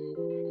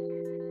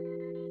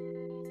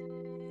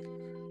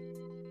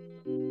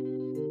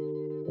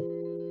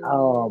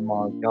 Oh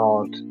my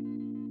God.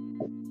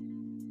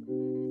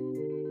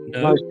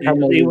 No,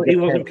 he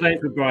wasn't playing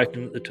for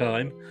Brighton at the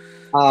time.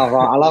 Oh,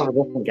 right, I'll have a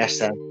different guess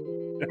then.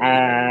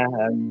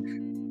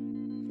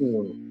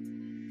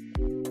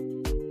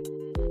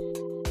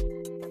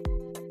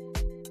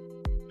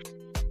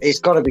 It's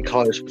got to be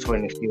close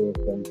between a few of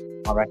them.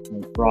 I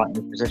reckon, Brighton,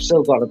 because they've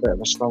still got a bit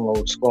of a strong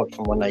old squad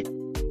from when they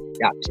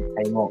actually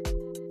came up.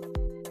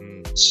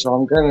 So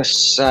I'm going to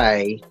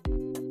say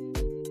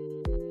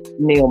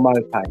Neil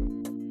Maupay.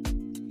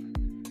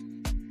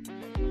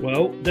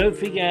 Well, don't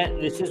forget,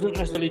 this isn't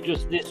necessarily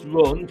just this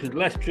run, because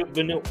Leicester have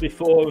been up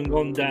before and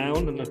gone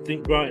down, and I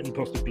think Brighton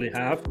possibly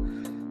have.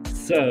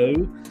 So,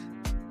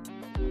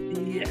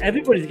 yeah,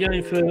 everybody's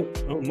going for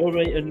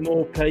Murray and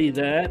Maupay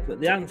there, but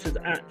the answer's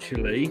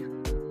actually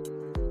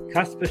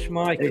Kasper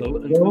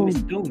Schmeichel and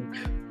Lewis Dunk.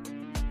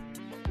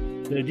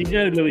 So, did you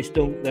know Lewis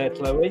Dunk there,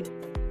 Chloe?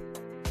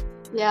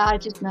 Yeah, I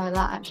just know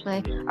that,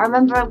 actually. I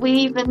remember we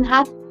even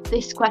had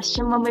this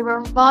question when we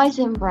were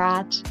revising,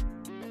 Brad.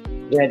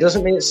 Yeah, it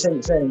doesn't mean it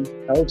sinks in.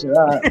 I told you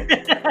that.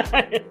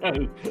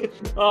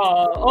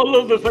 I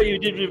love the fact you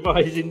did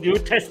revising. You were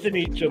testing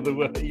each other,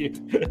 weren't you?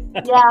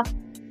 Yeah.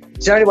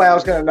 It's the only way I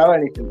was going to know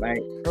anything,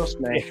 mate. Trust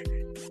me.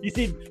 You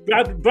see,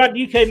 Brad,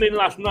 you came in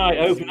last night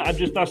hoping that I'd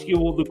just ask you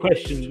all the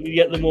questions and you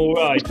get them all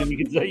right and you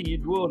could say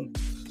you'd won.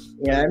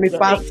 Yeah, I mean,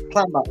 bad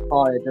plan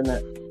backfired, didn't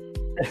it?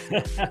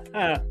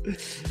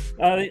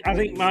 I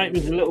think Mike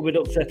was a little bit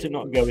upset at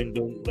not going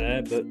Dunk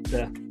there, but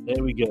there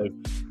we go.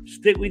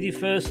 Stick with your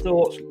first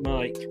thoughts,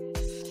 Mike.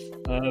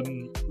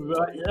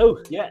 Right. Oh,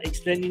 yeah,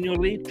 extending your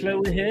lead,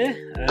 Chloe here.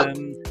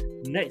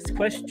 Next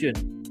question.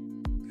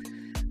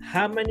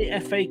 How many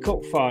FA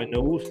Cup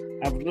finals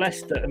have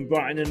Leicester and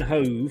Brighton and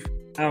Hove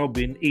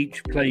Albion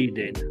each played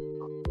in?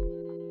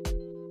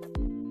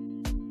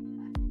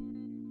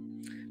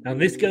 And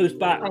this goes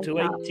back to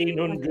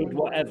 1800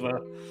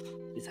 whatever.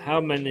 It's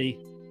how many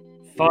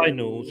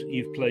finals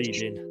you've played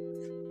in.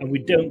 And we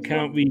don't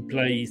count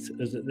replays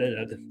as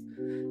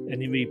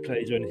any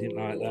replays or anything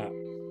like that.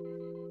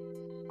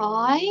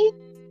 5?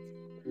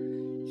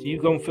 So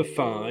you've gone for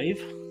 5.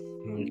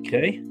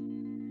 Okay.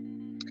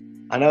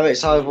 I know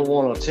it's either 1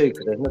 or 2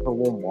 because they've never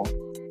won one.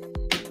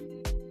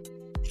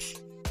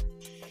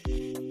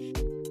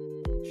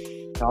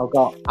 So I've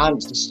got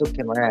answers stuck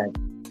in my head.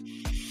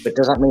 But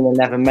does that mean they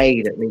never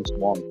made at least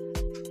one?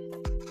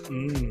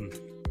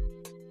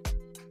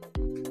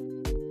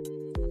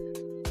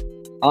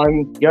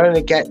 I'm going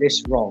to get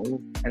this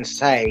wrong and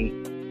say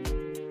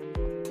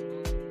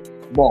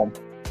 1.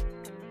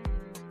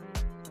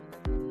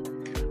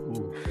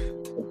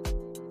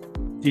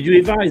 Did you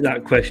revise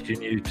that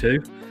question, you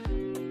two?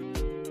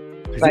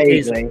 It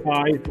is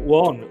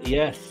 5-1.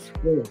 Yes.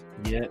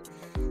 Yeah.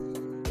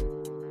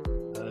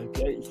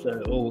 Okay.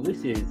 So,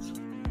 this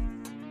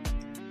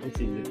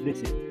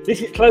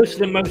is closer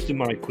than most of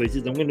my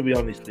quizzes. I'm going to be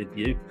honest with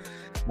you.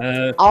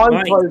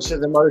 I'm closer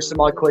than most of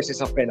my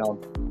quizzes I've been on.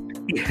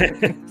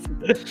 Yes.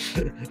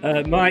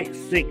 Mike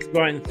 6,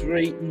 Brian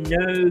 3.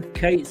 No,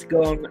 Kate's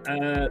gone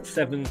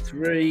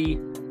 7-3.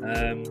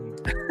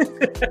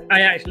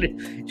 I actually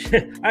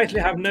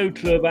have no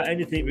clue about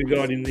anything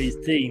regarding these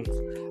teams,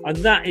 and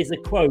that is a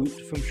quote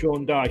from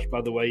Sean Dyche,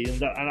 by the way, and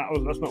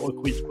that's not a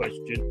quiz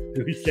question.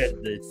 Who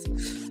said this?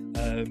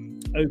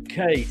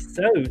 Okay,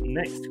 so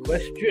next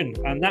question,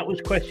 and that was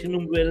question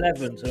number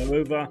 11. So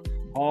over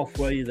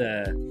halfway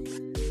there.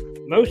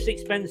 Most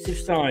expensive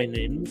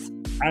signings.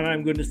 And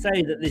I'm going to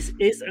say that this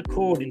is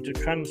according to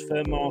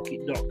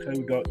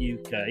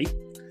transfermarket.co.uk.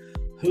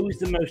 Who is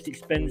the most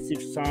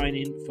expensive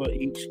signing for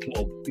each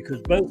club?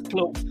 Because both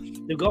clubs,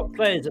 they've got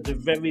players that are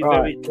very,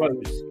 very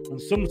close.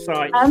 And some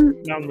sites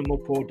round them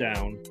up or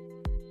down.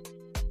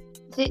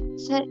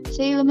 Is it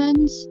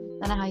Tielemans?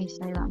 I don't know how you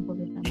say that.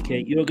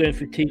 Okay, you're going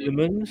for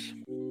Tielemans.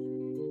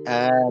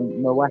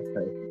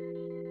 Moepi.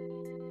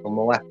 Or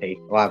Moepi,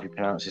 or however you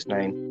pronounce his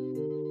name.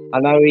 I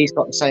know he's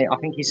got the same. I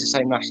think he's the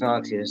same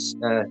nationality as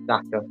Daka.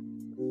 I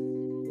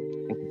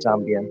think it's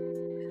Zambian.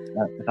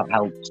 If that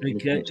helps.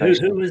 Okay.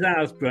 Who was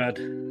ours, Brad?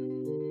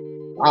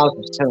 Ours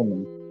was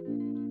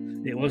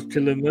Tielemans. It was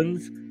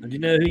Tielemans. And do you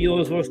know who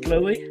yours was,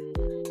 Chloe?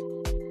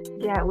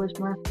 Yeah, it was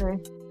Murphy.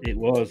 It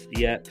was,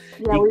 yeah.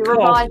 Yeah, we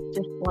revised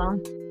this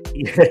one.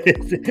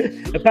 Yes.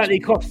 Apparently,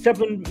 it cost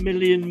 7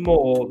 million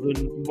more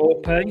than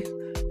Maupay.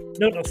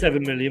 No, not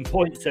 7 million.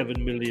 0.7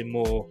 million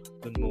more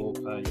than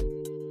Maupay.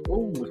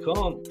 Oh, we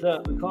can't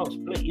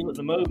split you at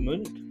the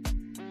moment.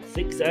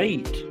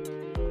 6-8.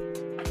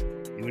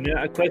 You run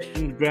out of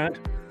questions, Brad.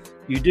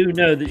 You do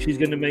know that she's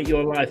going to make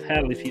your life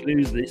hell if you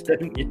lose this,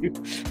 don't you?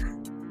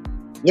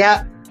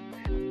 Yeah.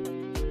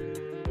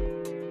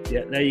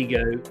 Yeah, there you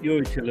go.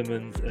 Yuri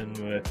Tielemans and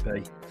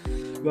Murphy.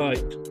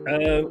 Right.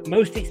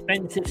 Most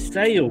expensive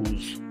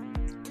sales.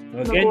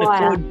 Again,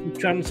 according to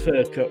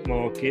Transfer Cup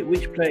Market,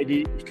 which player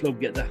did each club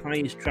get the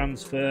highest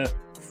transfer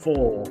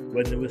for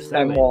when they were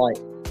selling? Ben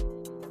White.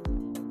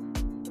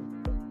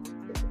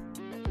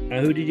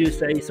 Who did you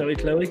say? Sorry,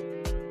 Chloe?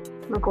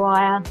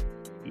 Maguire.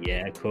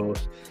 Yeah, of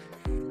course.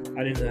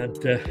 And in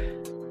that,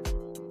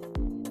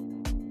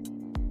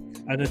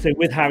 and I say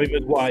with Harry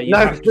Maguire, you do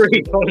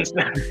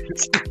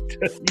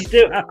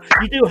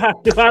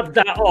have to have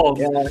that on.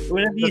 Yeah.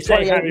 Whenever you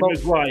say Harry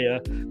Maguire,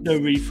 no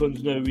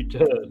refunds, no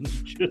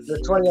returns. The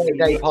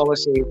 28-day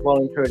policy is well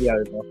and truly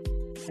over.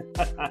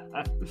 I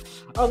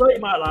thought you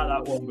might like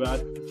that one,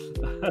 Brad.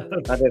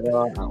 I didn't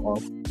like that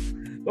one.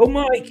 Oh,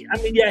 Mike.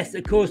 I mean, yes,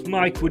 of course,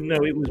 Mike would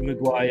know it was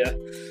Maguire.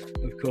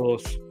 Of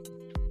course.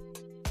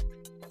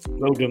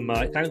 Well done,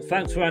 Mike.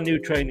 Thanks for our new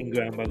training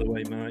ground, by the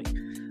way, Mike.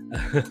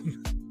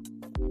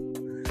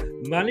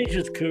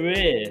 Manager's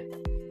career.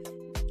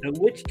 At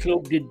which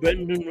club did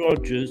Brendan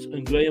Rodgers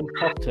and Graham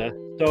Potter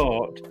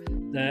start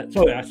their...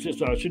 Sorry, I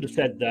should have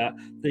said that.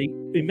 The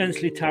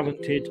immensely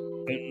talented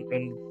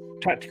and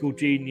tactical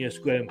genius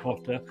Graham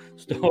Potter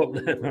start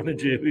their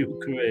managerial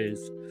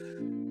careers.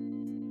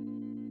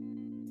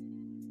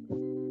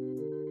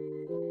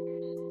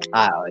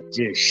 Oh,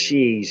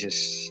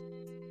 Jesus.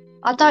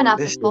 I don't have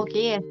the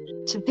foggiest,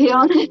 to be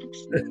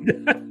honest.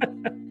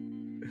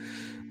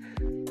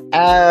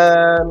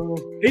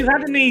 You've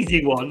had an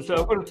easy one, so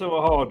I've got to throw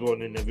a hard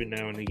one in every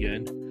now and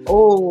again.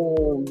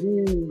 Oh,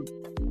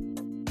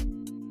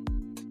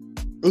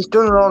 he's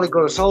done a really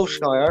good at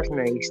Solskjaer, hasn't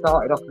he? He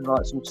started off in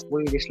like some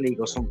Swedish league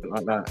or something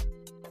like that.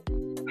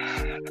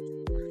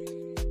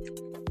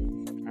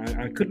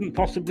 I couldn't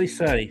possibly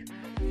say.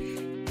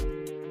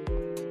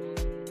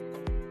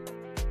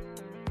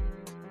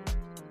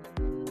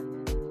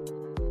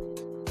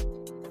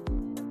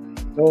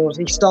 Well,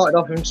 he started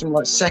off in some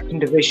like second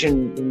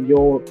division in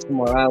Europe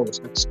somewhere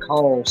else. It's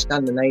Carl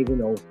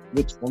Scandinavian, or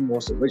which one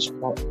was it? Which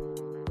one?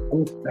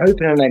 I'm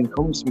hoping her name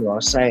comes to me when I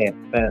say it,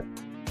 but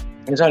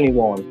there's only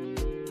one.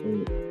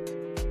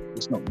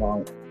 It's not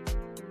right.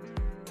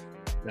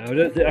 No,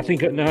 I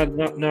think neither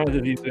of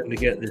you are going to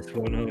get this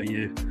one, are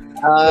you?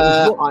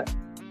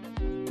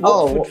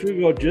 For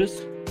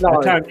Rodgers. No.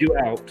 I timed you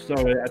out.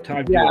 Sorry, I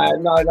timed you out. Yeah,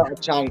 no, not a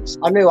chance.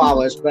 I knew I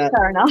was, but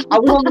fair enough. I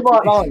was on the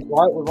right line,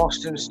 right, with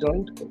Austin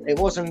Stund. It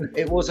was a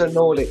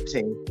Nordic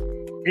team.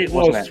 It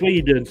was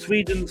Sweden.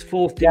 Sweden's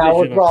fourth division. Yeah, I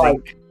was right.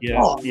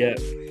 Yeah.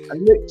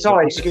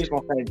 Sorry, excuse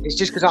my friend. It's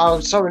just because I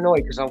was so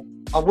annoyed because I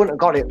wouldn't have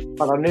got it,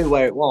 but I knew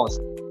where it was.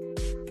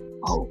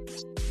 Oh.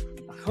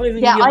 I can't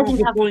even I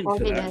didn't have point the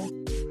for that.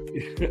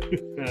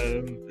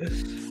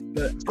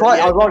 But it's quite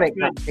ironic,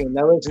 that team,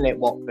 though, isn't it,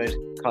 Watford,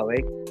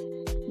 Chloe?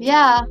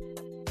 Yeah.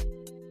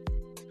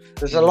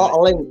 There's a lot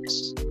of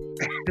links.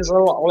 That's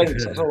all I'm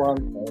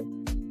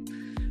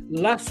saying.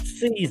 Last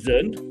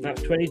season,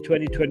 that's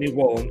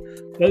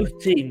 2020-21, both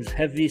teams'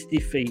 heaviest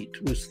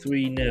defeat was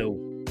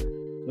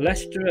 3-0.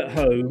 Leicester at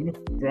home,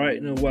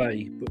 Brighton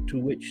away, but to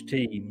which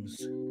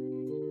teams?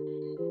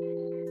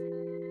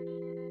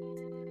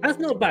 That's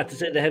not bad to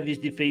say the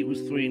heaviest defeat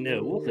was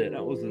 3-0, was it?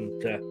 That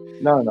wasn't...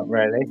 No, not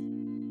really.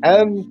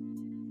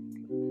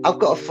 I've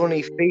got a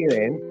funny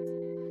feeling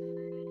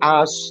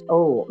as...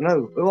 Oh,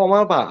 no. Who am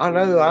I about? I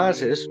know who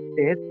ours is.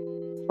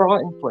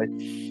 Brighton played.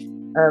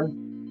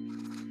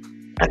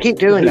 I keep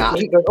doing that. I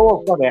keep going,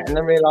 I've got it, and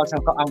then realise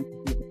I've got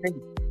answers to the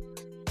thing.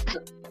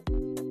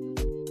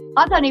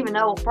 I don't even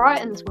know what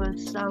Brighton's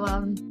was, so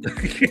I'm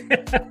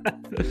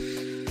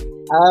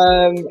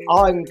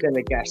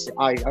gonna guess it.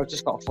 I've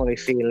just got a funny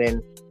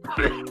feeling.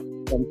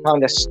 I'm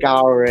kind of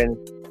scouring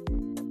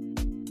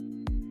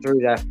through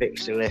their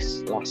fixture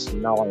list last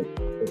night.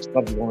 It's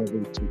probably one of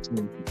these two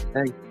teams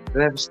today.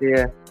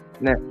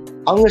 No,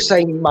 I'm gonna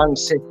say Man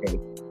City.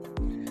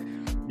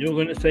 You're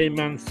gonna say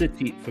Man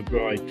City for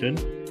Brighton?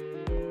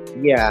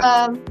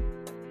 Yeah.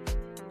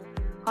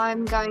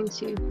 I'm going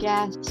to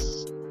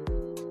guess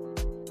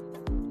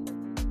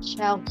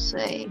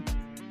Chelsea.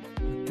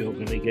 You're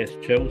going to guess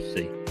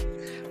Chelsea.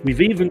 We've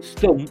even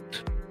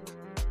stumped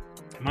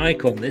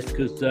Mike on this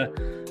because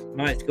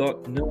Mike's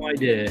got no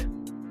idea.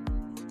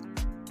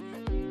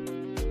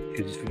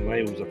 Because he's from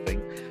Wales, I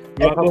think.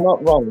 If I'm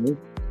not wrong,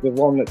 the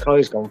one that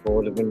Chloe's gone for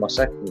would have been my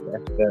second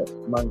guess, but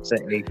Man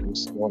City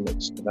was the one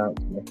that stood out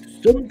to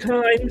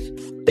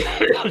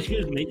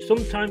me.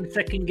 Sometimes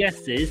second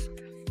guesses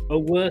are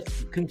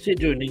worth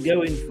considering and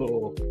going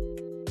for.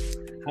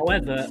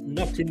 However,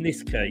 not in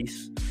this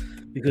case,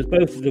 because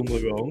both of them were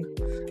wrong,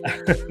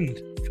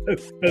 and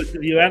both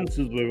of your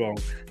answers were wrong.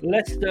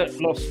 Leicester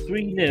lost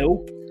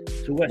 3-0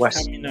 to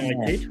West Ham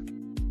United.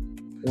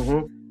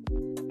 Mm-hmm.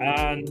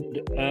 And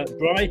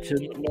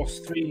Brighton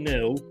lost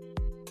 3-0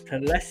 to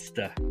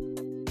Leicester.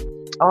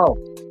 Oh,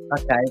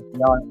 okay.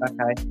 No,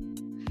 okay.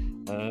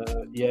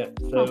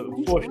 So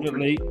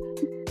unfortunately,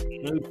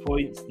 no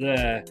points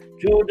there.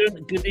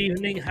 Jordan, good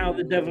evening. How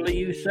the devil are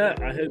you, sir?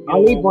 I hope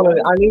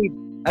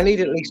I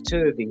need at least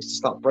two of these to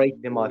start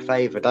breaking in my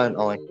favour, don't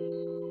I?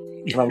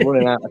 And I'm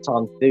running out of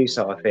time to do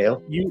so, I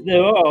feel.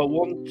 There are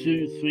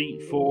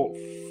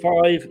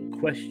 5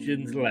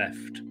 questions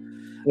left.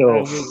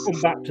 We'll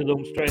come back to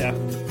them straight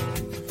after.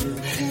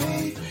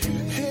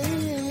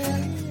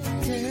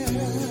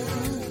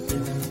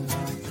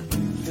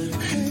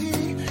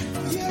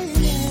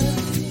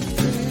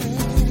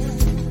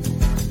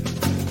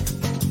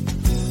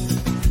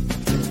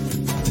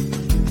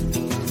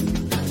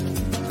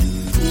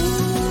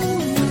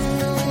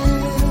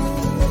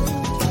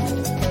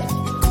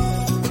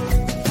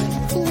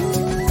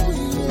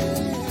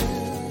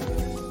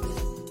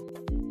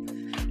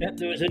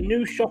 There is a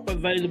new shop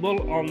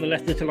available on the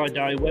Leicester Till I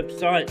Die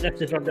website,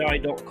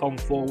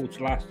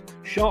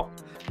 leicestertillidie.com/shop.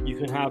 You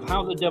can have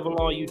How the Devil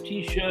Are You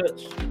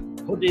t-shirts,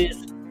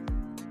 hoodies,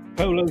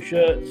 polo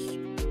shirts,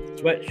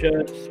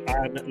 sweatshirts,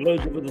 and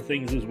loads of other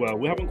things as well.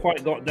 We haven't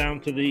quite got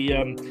down to the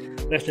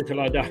Leicester Till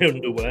I Die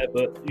underwear,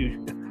 but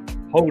you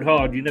hold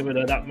hard, you never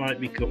know, that might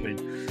be coming.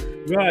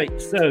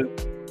 Right, so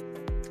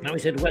now we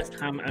said West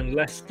Ham and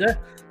Leicester.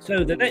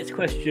 So the next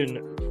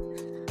question,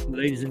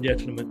 ladies and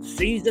gentlemen,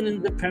 season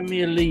in the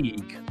Premier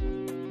League.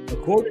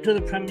 According to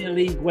the Premier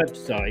League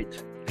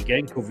website,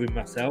 again covering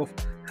myself,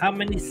 how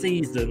many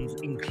seasons,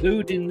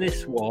 including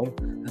this one,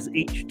 has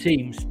each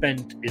team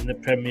spent in the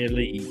Premier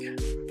League?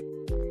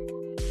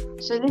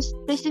 So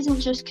this isn't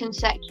just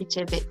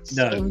consecutive, it's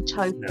in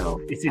total. No,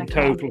 it's in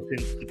total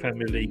since the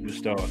Premier League was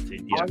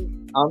started, yeah.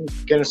 I'm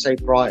going to say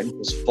Brighton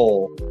was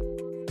 4.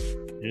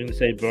 You're going to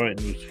say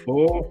Brighton was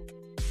 4?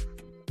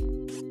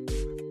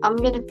 I'm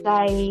going to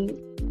say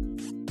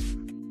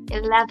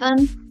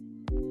 11.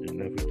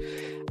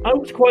 I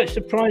was quite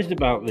surprised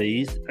about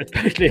these,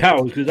 especially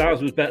ours, because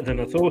ours was better than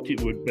I thought it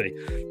would be.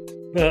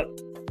 But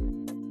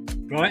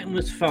Brighton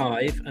was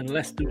 5 and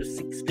Leicester was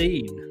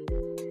 16.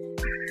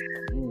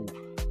 Ooh.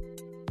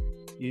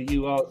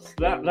 You are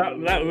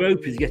that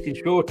rope is getting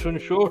shorter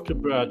and shorter,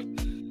 Brad.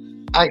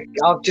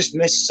 I've just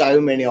missed so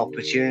many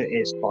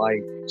opportunities by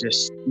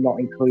just not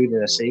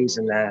including a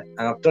season there,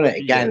 and I've done it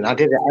again. I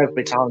did it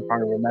every time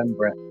trying to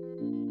remember it.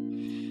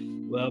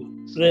 Well,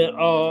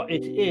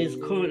 it is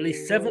currently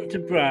 7 to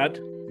Brad,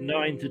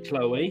 9 to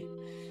Chloe,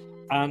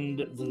 and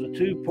there's a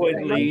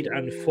 2-point lead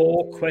and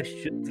 4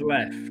 questions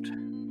left.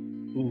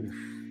 Oof.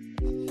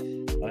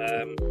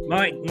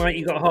 Mike,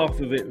 you got half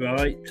of it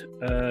right.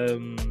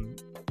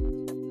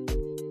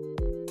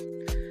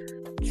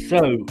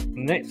 So,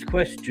 next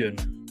question.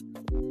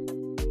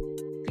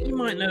 I think you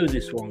might know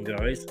this one,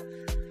 guys.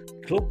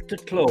 Club to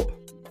club.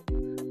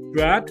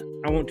 Brad,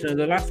 I want to know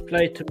the last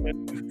player to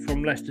move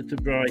from Leicester to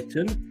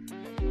Brighton.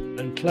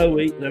 And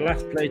Chloe, the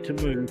last player to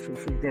move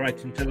from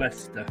Brighton to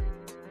Leicester.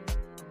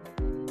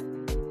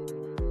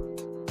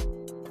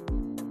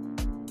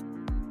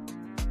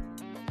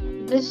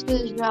 This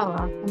is Joa.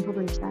 I'm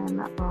probably saying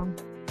that wrong.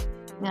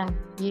 Yeah,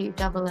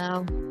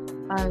 U-double-L-O-A.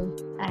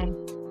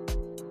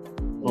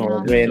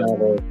 Oh,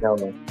 Leonardo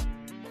Joa.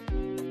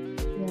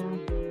 Yeah.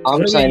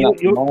 I'm saying that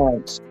for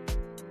Mines.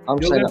 I'm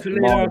saying that for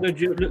Leonardo.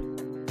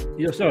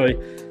 You're sorry.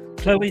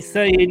 Chloe's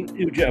saying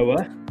Ujoa.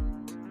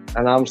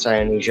 And I'm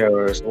saying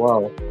Ujoa as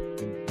well.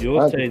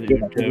 You're saying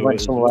Ujoa. He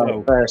went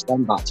somewhere first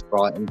and back to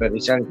Brighton, but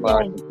it's only player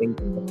I can think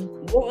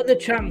of. What are the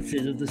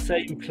chances of the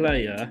same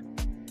player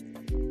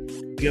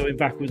going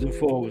backwards and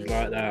forwards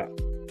like that?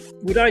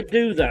 Would I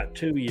do that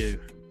to you?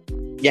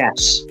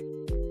 Yes.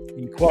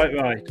 You're quite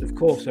right. Of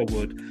course I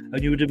would.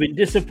 And you would have been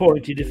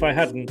disappointed if I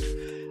hadn't.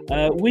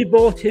 We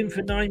bought him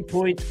for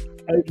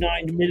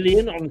 9.09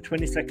 million on the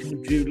 22nd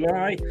of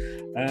July.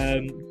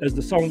 As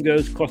the song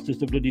goes, cost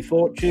us a bloody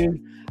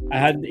fortune.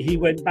 And he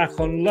went back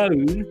on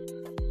loan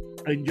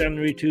in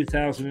January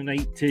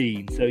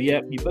 2018. So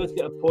yeah, you both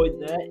get a point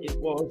there. It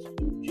was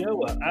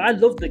Joa. I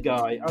love the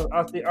guy.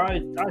 I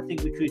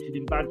think we treated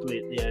him badly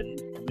at the end,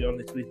 to be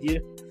honest with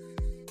you.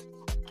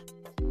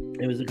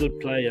 He was a good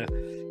player.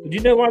 Do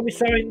you know why we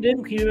signed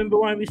him? Can you remember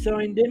why we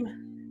signed him?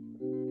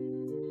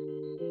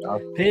 No.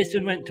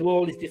 Pearson went to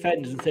all his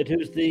defenders and said,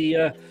 "Who's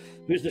the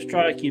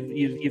striker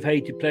you've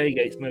hated playing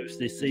against most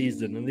this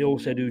season?" And they all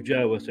said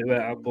Ujoa, so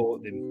I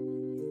bought him.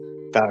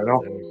 Fair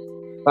enough.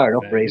 Fair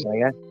enough reason,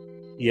 yeah.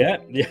 Yeah,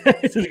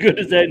 it's as good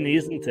as any,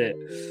 isn't it?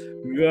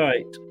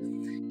 Right.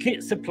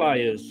 Kit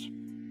suppliers.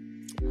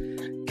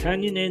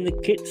 Can you name the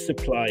kit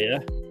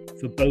supplier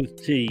for both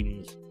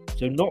teams?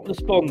 So not the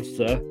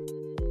sponsor,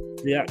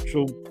 the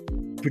actual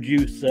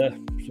producer,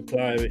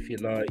 supplier, if you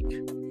like.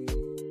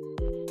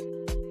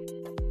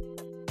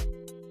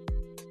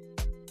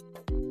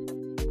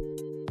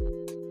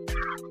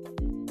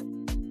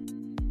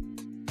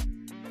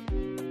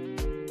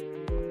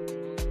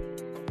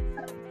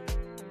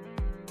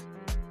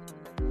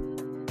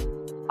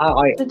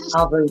 This is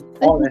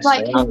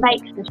like who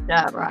makes the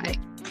shirt, right?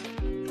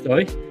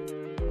 Sorry?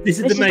 This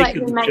is the like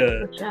make of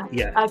the shirt.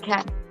 Yeah.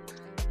 Okay.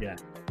 Yeah.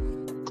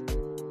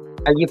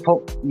 And you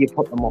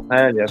put them up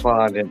earlier as well.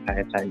 I didn't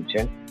pay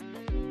attention.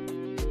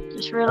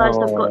 Just realised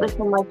I've got this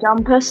on my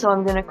jumper, so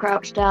I'm going to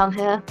crouch down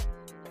here.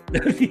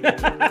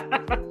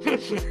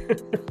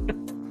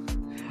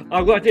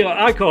 I've got to do it.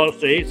 I can't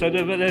see it, so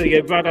there we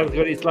go. Brad has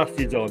got his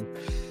glasses on.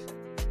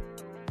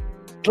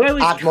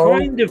 Chloe's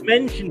kind of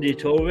mentioned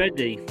it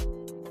already.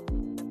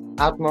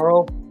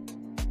 Admiral.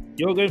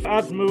 You're going for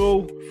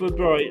Admiral for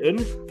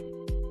Brighton.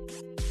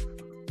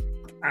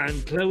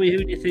 And Chloe, who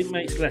do you think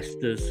makes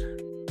Leicester's?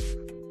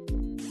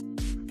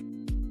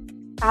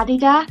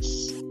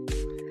 Adidas.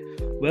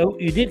 Well,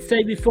 you did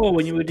say before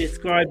when you were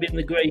describing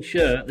the grey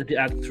shirt that it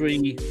had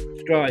 3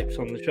 stripes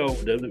on the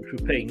shoulder which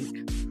were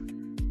pink.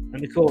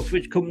 And of course,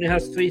 which company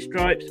has 3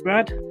 stripes,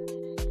 Brad?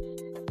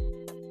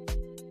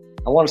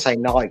 I want to say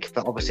Nike,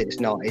 but obviously it's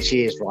not.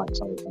 She is right,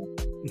 sorry.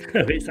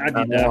 No, it's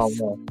Adidas.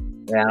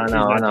 Yeah, I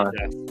know.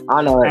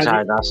 I know it's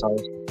Adidas.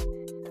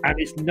 And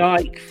it's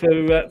Nike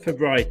for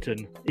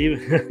Brighton. You're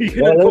going to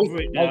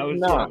cover it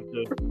now.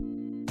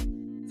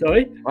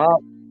 Sorry?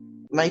 Well,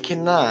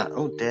 making that.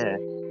 Oh dear.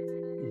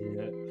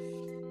 Yeah.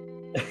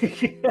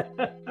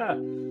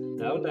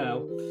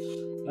 No.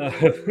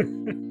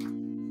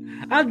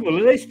 Admiral,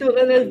 are they still?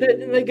 Did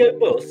they go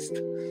bust?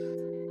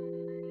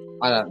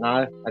 I don't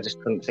know. I just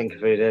couldn't think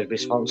of who they'd be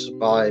sponsored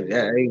by.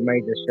 Who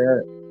made the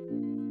shirt?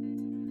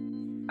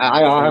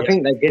 I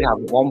think they did have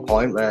at one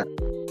point, but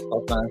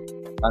don't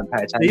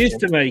pay attention. They used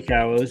to make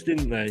ours,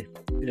 didn't they?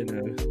 You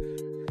know.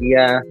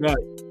 Yeah.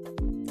 Right.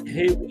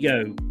 Here we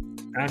go.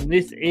 And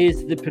this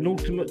is the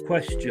penultimate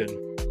question.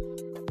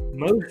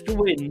 Most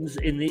wins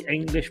in the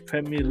English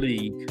Premier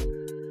League.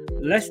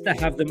 Leicester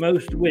have the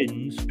most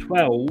wins,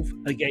 12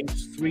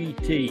 against 3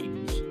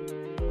 teams.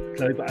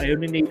 Chloe, but I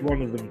only need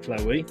one of them,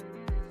 Chloe.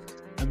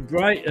 And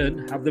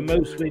Brighton have the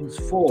most wins,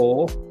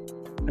 4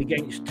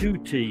 against 2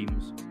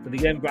 teams. But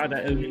again, Brad,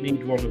 I only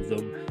need one of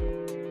them.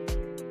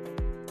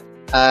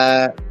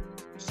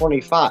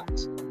 Funny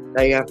fact,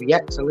 they have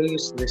yet to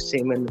lose to this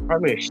team in the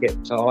Premiership.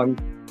 So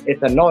if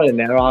they're not in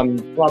there, I'm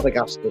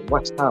flabbergasted.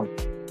 West Ham.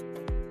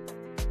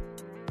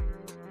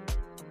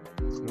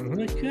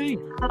 Okay.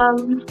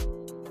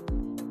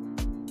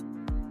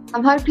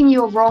 I'm hoping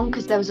you're wrong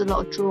because there was a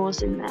lot of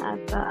draws in there,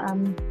 but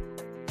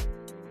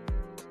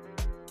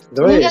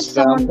there is.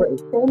 Someone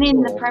that's been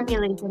in the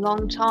Premier League a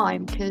long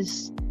time,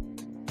 because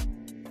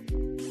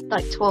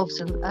like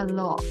 12's a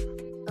lot.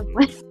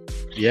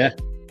 Yeah.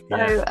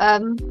 So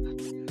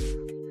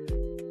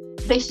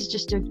this is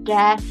just a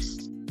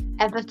guess.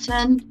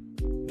 Everton.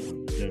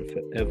 I'm going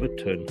for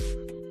Everton.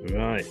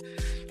 Right.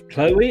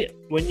 Chloe,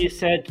 when you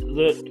said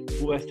that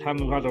West Ham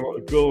have had a lot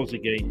of draws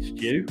against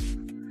you,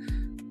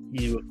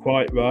 you were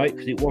quite right,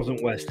 because it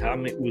wasn't West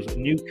Ham, it was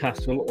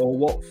Newcastle or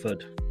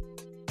Watford.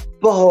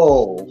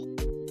 Bull.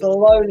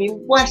 Baloney.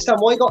 West Ham,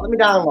 why you got me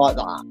down like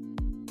that?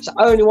 It's the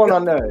only one I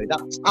know.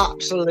 That's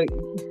absolute.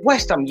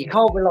 West Ham, you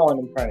can't rely on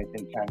them for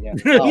anything, can you?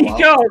 You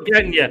can't,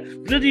 can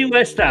you? Bloody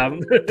West Ham.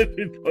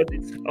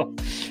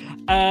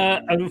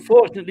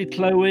 Unfortunately,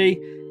 Chloe,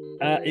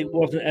 it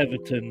wasn't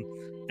Everton.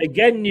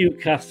 Again,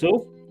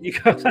 Newcastle.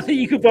 I think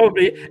you could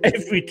probably,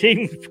 every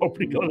team's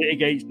probably got it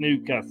against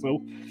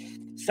Newcastle.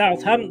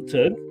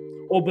 Southampton,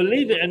 or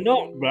believe it or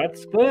not, Brad,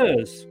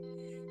 Spurs.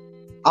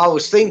 I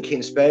was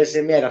thinking Spurs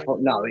in my head. I thought,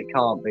 no, it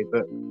can't be,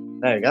 but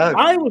there you go.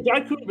 I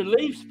couldn't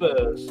believe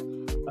Spurs.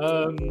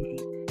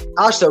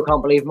 I still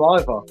can't believe them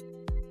either.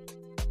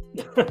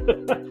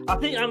 I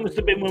think that must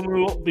have been when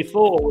we were up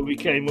before, when we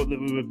came up, that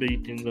we were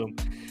beating them.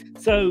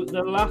 So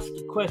the last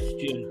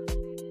question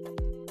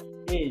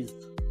is,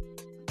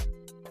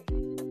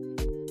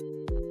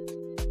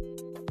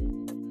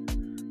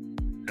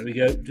 there we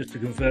go, just to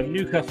confirm,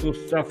 Newcastle,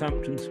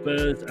 Southampton,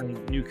 Spurs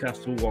and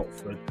Newcastle,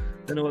 Watford.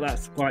 Don't know what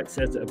that quite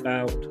says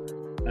about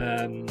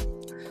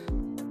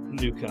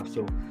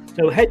Newcastle.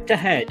 So head to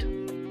head,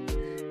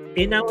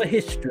 in our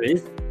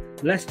histories,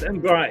 Leicester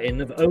and Brighton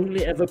have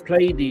only ever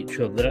played each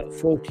other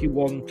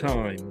 41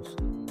 times,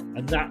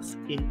 and that's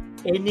in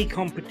any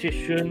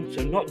competition,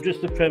 so not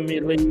just the Premier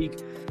League,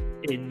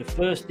 in the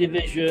First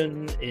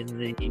Division, in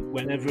the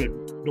whenever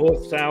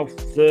North, South,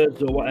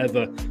 Thirds or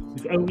whatever.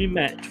 We've only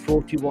met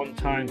 41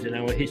 times in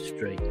our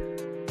history.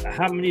 But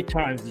how many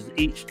times has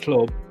each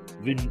club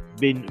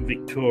been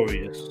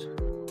victorious?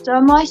 So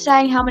am I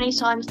saying how many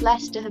times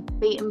Leicester have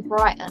beaten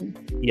Brighton?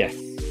 Yes.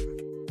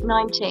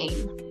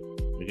 19.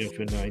 We're going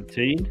for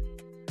 19.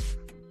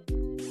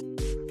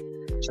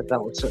 Said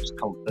that with such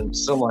confidence.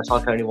 It's almost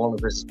like only one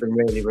of us has been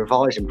really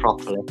revising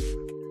properly.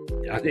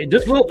 It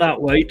does look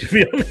that way, to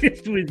be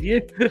honest with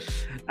you.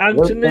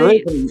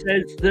 Anthony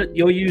says that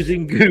you're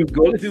using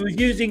Google. If he was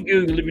using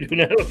Google, he'd be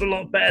doing a hell of a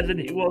lot better than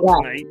he was,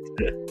 mate.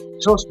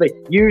 Trust me,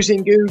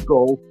 using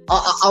Google.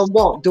 I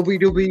what?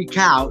 WWE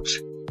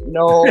Couch?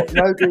 No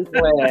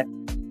Google here.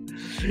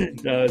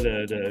 No.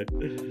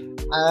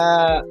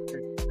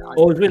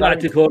 Or as we like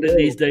to call it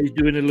these days,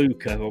 doing a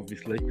Luca,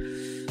 obviously.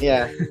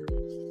 Yeah.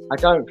 I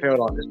don't feel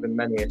like there's been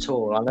many at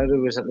all. I know there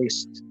was at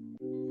least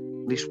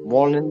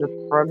one in the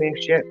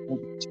Premiership,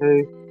 maybe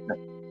 2.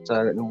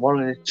 So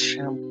one in the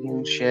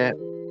Championship.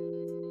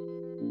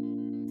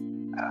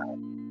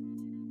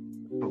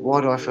 But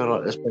why do I feel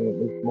like there's been at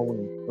least more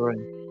than 3?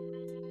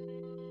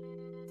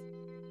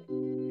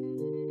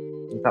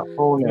 Is that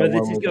 4 now?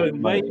 This is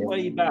going way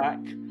back.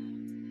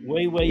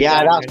 Way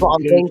yeah, back. that's what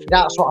I'm thinking.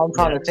 That's what I'm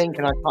trying to think,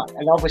 and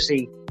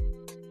obviously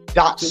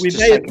that's. So we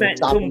may have met at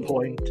some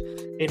point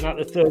in like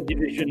the Third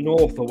Division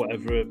North or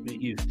whatever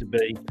it used to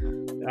be,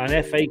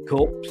 and FA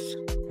Cups.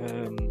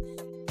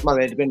 Well,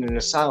 they'd been in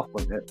the South,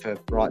 wouldn't it, for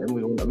Brighton?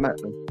 We wouldn't have met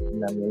them in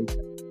their league.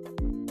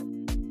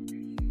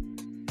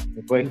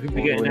 We could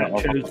be getting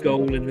Nacho's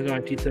goal in the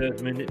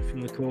 93rd minute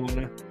from the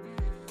corner.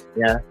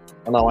 Yeah,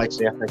 and I like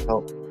the FA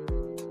Cup.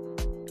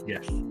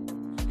 Yes.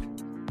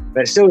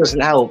 But it still doesn't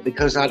help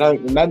because I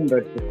don't remember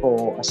it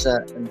before a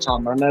certain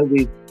time. I know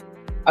we've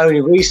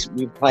only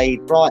recently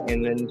played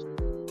Brighton, and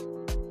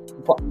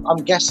I'm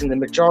guessing the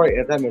majority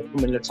of them have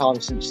come in the time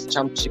since the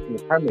Championship and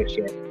the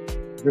Premiership.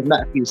 We've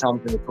met a few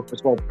times in the Cup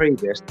as well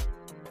previous.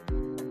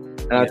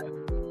 And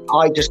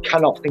I just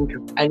cannot think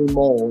of any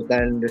more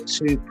than the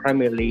 2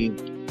 Premier League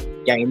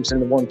games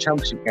and the 1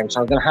 Championship game,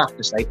 so I'm going to have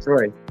to say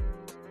 3.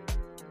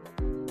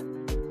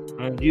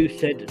 And you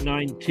said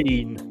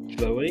 19,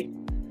 Chloe.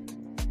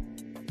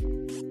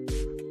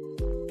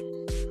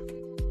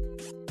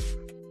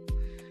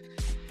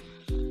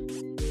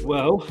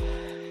 Well,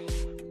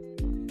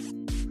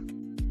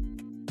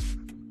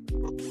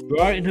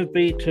 Brighton have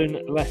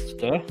beaten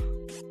Leicester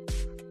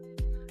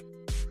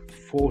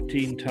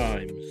 14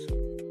 times.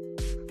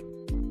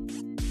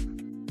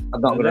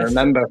 I'm not going to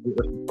remember if it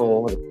was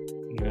before.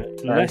 No.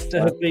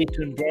 Leicester have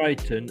beaten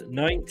Brighton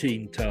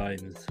 19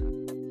 times.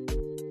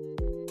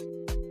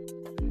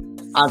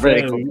 I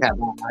really couldn't care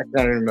about that.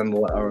 I don't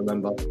remember what I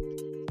remember.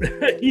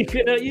 you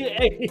can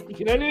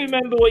only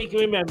remember what you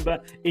can remember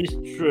is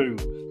true.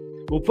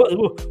 We'll put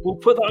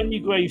that on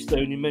your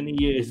gravestone in many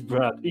years,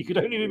 Brad. You could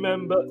only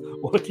remember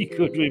what you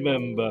could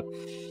remember.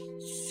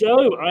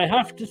 So I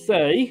have to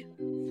say,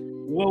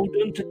 well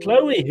done to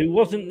Chloe, who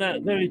wasn't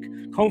that very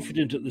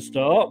confident at the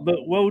start,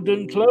 but well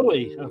done,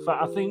 Chloe. In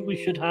fact, I think we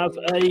should have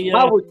a...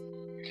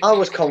 I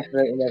was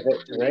confident in their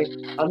victory.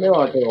 I knew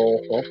I'd do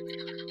awful.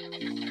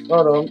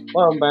 Well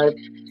done, babe.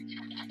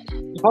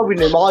 You probably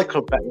knew my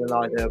club better than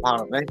I do,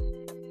 apparently.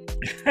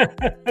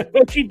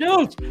 Well, she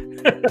does,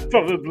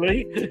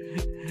 probably.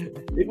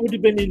 It would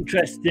have been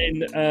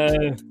interesting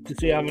to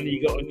see how many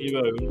you got on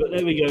your own, but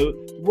there we go.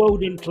 Well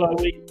done,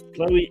 Chloe.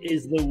 Chloe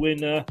is the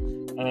winner.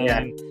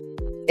 Yeah.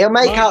 He'll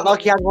make out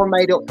like he had one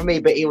made up for me,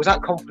 but he was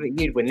that confident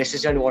you'd win. This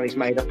is the only one he's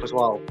made up as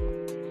well.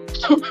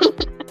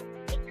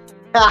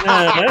 You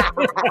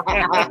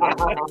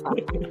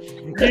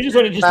just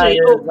wanted to say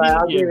it.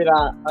 I'll give you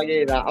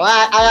that.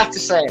 I have to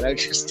say it though,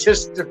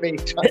 just to be.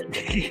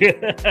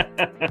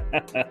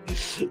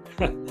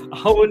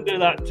 I wouldn't do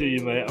that to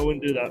you, mate. I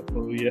wouldn't do that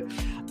for you.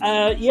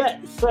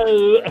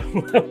 So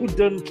well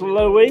done,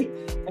 Chloe.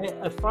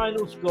 A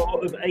final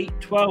score of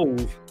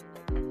 8-12.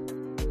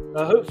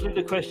 Hopefully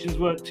the questions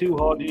weren't too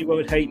hard and you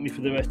won't hate me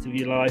for the rest of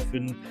your life,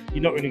 and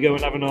you're not going to go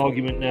and have an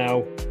argument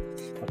now.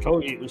 I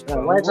told you it was.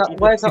 Where's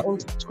that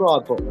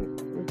unsubscribe button?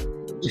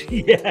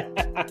 Yeah.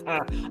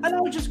 And I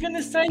was just going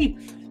to say,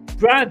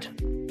 Brad,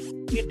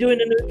 you're doing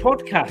a new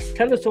podcast.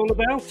 Tell us all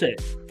about it.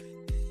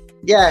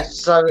 Yeah,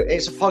 so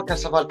it's a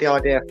podcast I've had the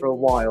idea for a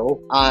while.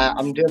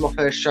 I'm doing my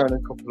first show in a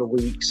couple of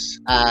weeks.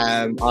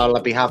 I'll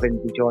be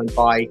joined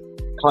by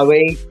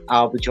Chloe,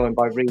 I'll be joined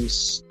by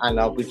Reese, and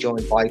I'll be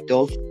joined by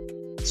Doug.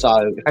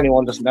 So if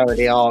anyone doesn't know who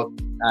they are,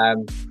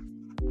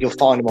 you'll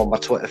find them on my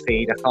Twitter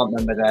feed. I can't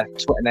remember their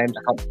Twitter names.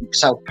 I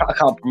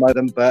can't promote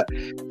them, but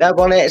they're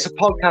on it. It's a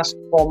podcast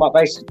format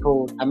basically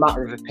called A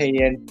Matter of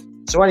Opinion.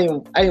 So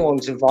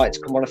anyone's invited to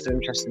come on if they're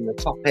interested in the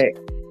topic.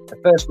 The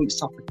first week's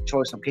topic of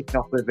choice I'm kicking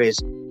off with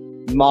is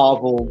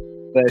Marvel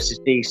versus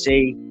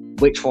DC.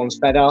 Which one's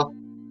better?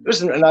 It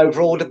isn't an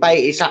overall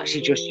debate. It's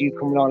actually just you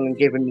coming on and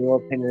giving your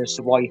opinion as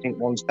to why you think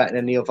one's better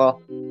than the other.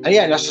 And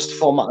yeah, that's just the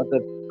format of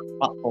the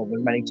platform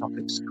with many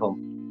topics to come.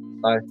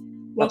 So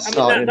that's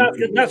going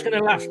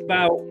to last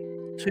about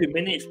 2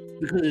 minutes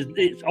because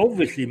it's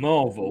obviously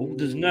Marvel.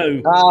 There's no.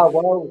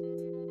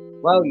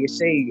 Well, you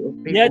see.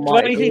 Yeah,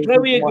 Chloe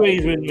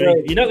agrees with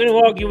me. You're not going to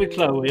argue with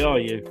Chloe, are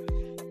you?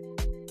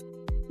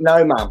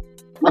 No, ma'am.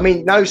 I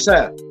mean, no,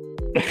 sir.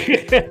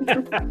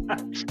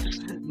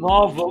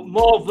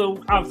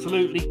 Marvel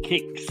absolutely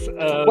kicks.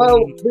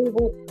 Well, we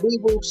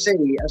will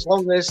see. As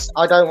long as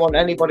I don't want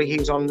anybody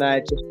who's on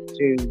there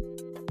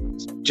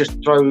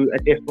just throw a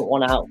different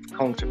one out for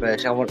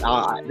controversy. I want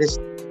this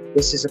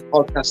is a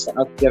podcast that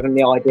I've given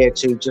the idea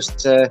to just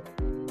to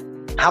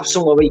have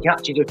somewhere where you can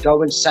actually just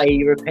go and say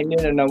your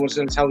opinion and no one's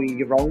going to tell you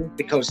you're wrong,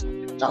 because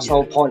that's the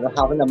whole point of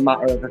having a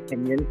matter of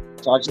opinion.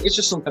 So it's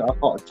just something I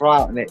thought I'd throw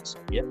out, and it's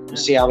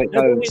see how it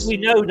goes. We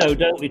know though,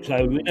 don't we,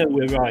 Chloe? We know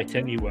we're right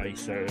anyway,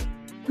 so.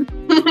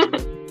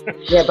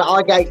 Yeah, but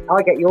I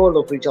get your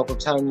lovely job of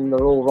telling them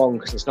they're all wrong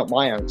because it's not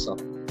my answer.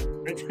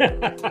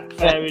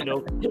 Fair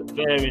enough.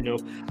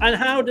 And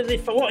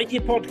what is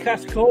your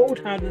podcast called?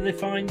 How do they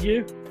find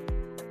you?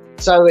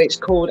 So it's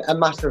called A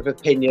Matter of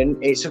Opinion.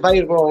 It's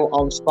available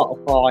on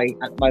Spotify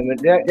at the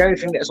moment. The only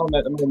thing that's on there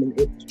at the moment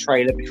is the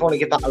trailer. But if you want to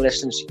give that a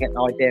listen so you get an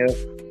idea of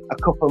a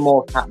couple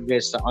more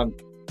categories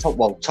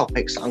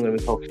topics that I'm going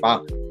to be talking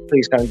about,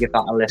 please go and give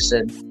that a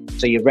listen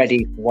so you're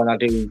ready for when I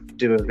do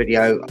a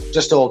video.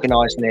 Just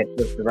organising it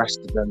with the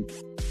rest of them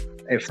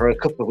for a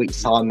couple of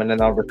weeks' time, and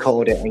then I'll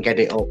record it and get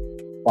it up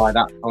by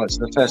that point.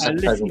 So the first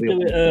episode will be up. I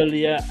listened to it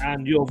earlier,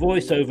 and your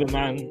voiceover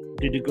man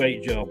did a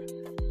great job.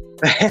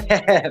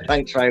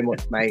 Thanks very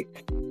much, mate.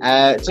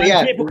 So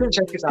yeah,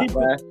 check us out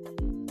there.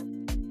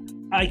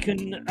 I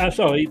can.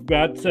 Sorry,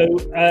 Brad. So,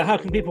 how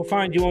can people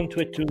find you on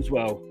Twitter as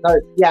well?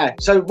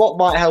 So what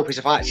might help is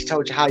if I actually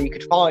told you how you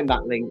could find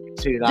that link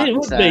to that. It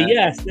would be,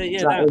 yes.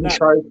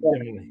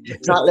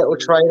 That little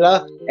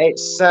trailer.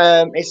 It's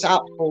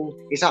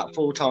at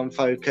full time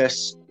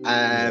focus.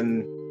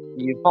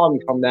 You find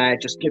me from there.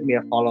 Just give me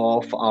a follow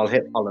off. I'll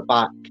hit follow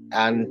back,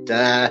 and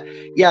then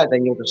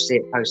you'll just see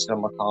it posted on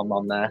my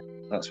timeline there.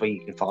 That's where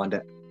you can find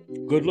it.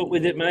 Good luck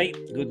with it, mate.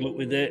 Good luck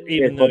with it.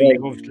 Even though you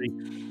obviously.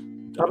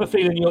 I have a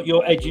feeling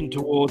you're edging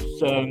towards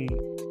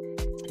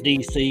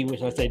DC,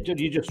 which I said,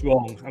 you're just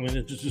wrong. I mean,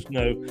 there's just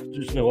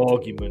no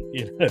argument,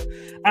 you know.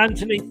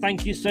 Anthony,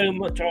 thank you so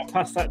much. I'll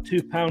pass that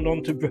 £2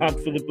 on to Brad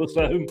for the bus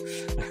home,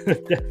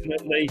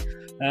 definitely.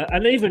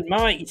 And even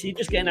Mike, you're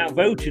just getting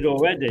outvoted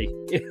already.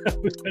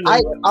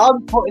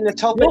 I'm putting the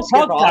topics.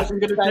 Your podcast, I'm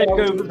going to take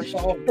over the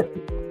show.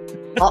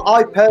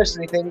 I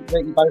personally think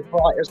that you're both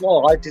right as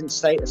well. I didn't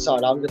state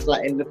aside. I'm just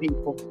letting the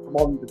people come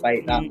on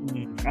debate that.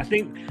 I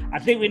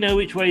think we know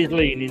which way he's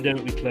leaning,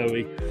 don't we,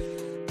 Chloe?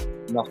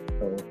 Not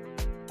at all.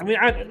 I mean,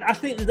 I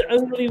think there's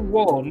only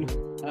one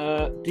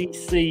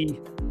DC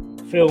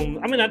film.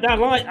 I mean, I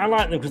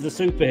like them because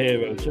they're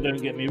superheroes, so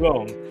don't get me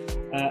wrong.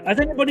 Has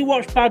anybody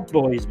watched Bad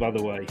Boys, by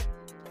the way?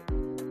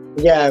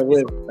 Yeah,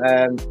 with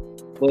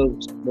Will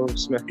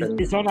Smith.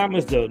 It's on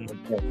Amazon.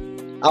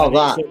 Oh,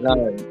 that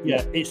no.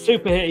 Yeah, it's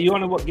superhero. You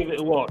want to give it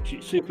a watch?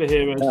 It's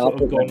superheroes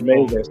sort of gone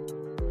wrong.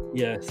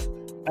 Yes.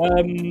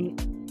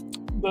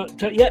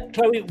 But yeah,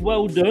 Chloe,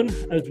 well done,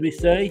 as we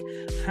say.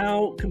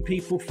 How can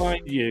people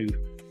find you?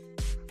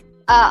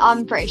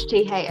 I'm British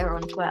Tea Hater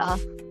on Twitter.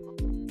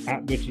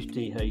 At British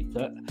Tea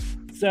Hater.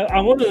 So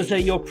I wanted to say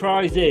your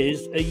prize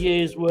is a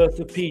year's worth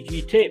of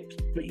PG tips,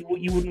 but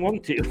you wouldn't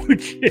want it,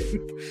 would you?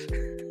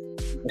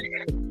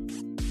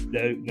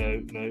 No.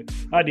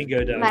 I didn't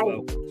go down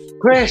well.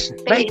 Chris,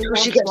 make sure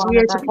she gets a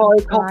year's supply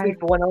of coffee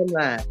for when I'm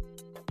there.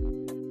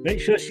 Make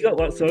sure she got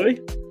what,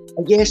 sorry?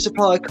 A year's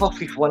supply of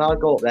coffee for when I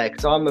go up there,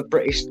 because I'm a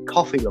British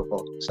coffee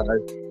lover. So.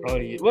 Oh,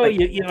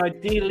 you're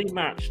ideally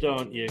matched,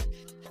 aren't you?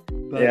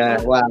 But,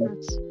 yeah, well.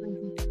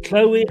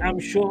 Chloe, I'm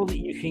sure that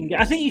you can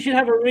get. I think you should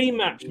have a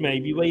rematch,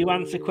 maybe, where you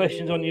answer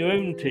questions on your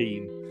own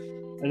team,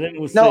 and then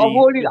we'll see. No,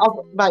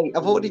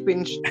 I've already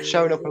been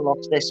shown up and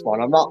lost this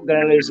one. I'm not going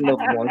to lose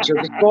another one. She'll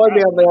destroy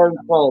me on my own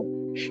club.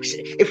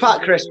 In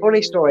fact, Chris,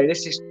 funny story.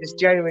 This is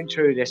genuine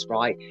true. This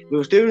right. We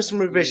was doing some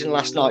revision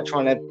last night,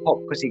 trying to pop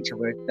quiz each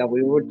other.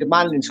 We were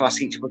demanding to ask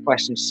each other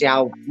questions, see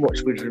how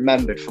much we'd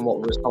remembered from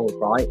what we was told.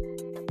 Right.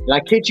 And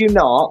I kid you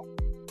not,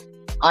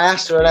 I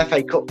asked her an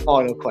FA Cup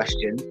final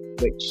question,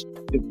 which.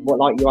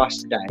 Like you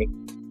asked today,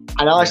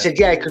 and I said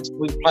because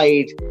we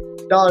played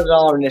da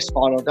in this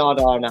final, da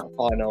in that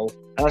final,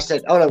 and I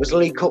said, oh no, it was a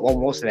League Cup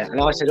one, wasn't it?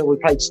 And I said, oh, we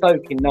played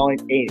Stoke in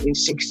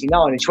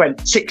 69, and she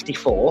went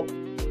 64. I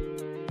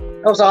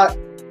was like,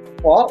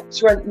 what?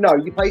 She went, no,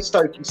 you played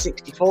Stoke in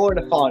 64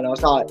 in the final. I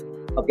was like,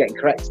 I'm getting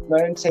corrected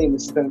my own team.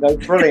 This is going to go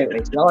brilliantly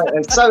tonight,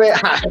 and so it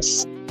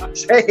has.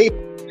 See,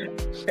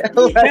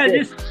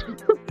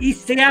 you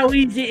see how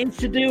easy it is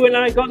to do when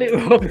I got it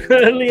wrong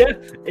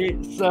earlier.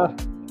 It's.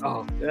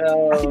 I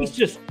think it's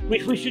just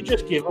we should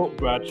just give up,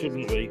 Brad,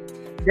 shouldn't we?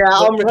 Yeah,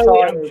 I'm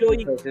retired. I'm sure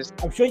you're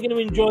going to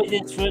enjoy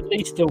this for at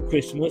least till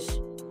Christmas.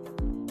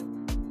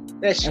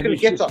 Yeah, she's going to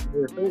get up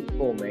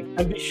for me.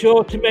 And be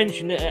sure to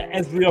mention it at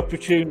every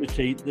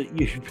opportunity that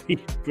you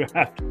beat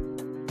Brad.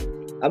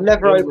 I'm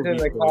never opening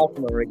the car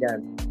from her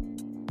again.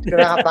 It's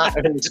going to have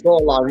that in the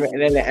scoreline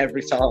written in it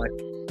every time.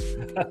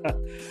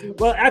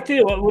 Well, I tell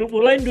you what,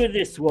 we'll end with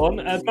this one.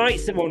 Mike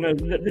said,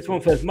 this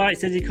one first. Mike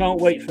says he can't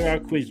wait for our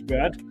quiz,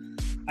 Brad.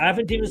 I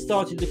haven't even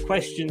started the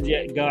questions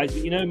yet, guys,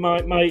 but you know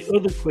my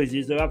other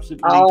quizzes are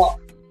absolutely...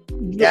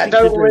 yeah,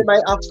 don't worry,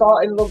 mate. I've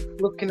started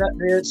looking at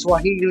the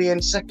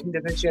Swahilian second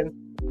division,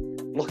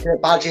 looking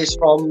at badges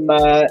from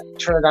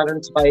Trinidad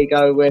and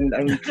Tobago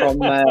and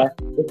from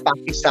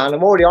Pakistan.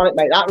 I'm already on it,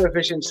 mate. That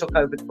revision took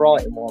over the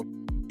Brighton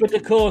one. But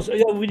of course,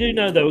 we do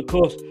know, though, of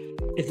course,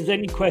 if there's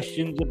any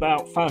questions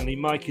about family,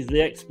 Mike is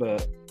the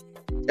expert.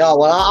 Yeah,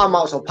 well, I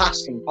might as well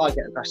pass him if I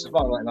get the best as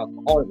well.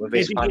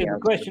 If a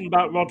question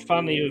about Rod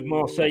Fanny of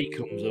Marseille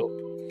comes up,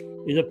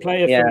 he's a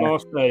player from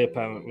Marseille,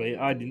 apparently.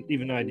 I didn't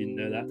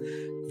know that.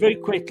 Very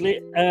quickly,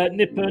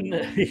 Nippon,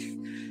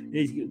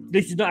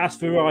 this is not asked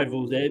for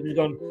rivals there. He's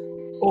gone,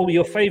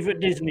 your favourite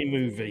Disney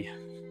movie?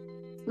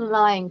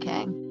 Lion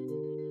King.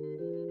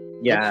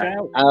 Yeah.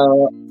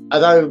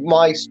 Although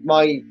my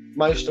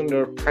most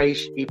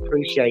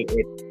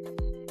underappreciated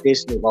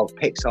Disney,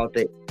 Pixar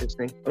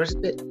Disney, or is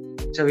it?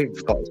 So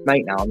we've got his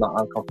mate now. I'm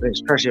not confident.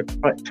 It's Treasure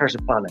Planet.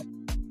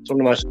 It's one of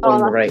the most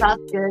underrated.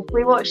 That's good.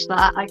 We watched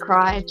that. I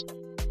cried.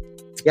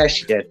 Yeah,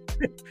 she did.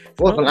 It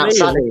wasn't that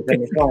sad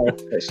even as well,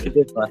 but she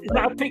did. Is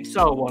that a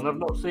Pixar one? I've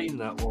not seen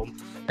that one.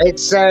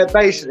 It's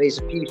basically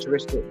a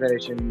futuristic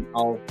version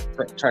of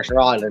Treasure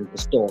Island, the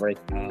story.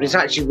 But it's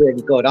actually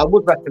really good. I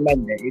would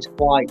recommend it.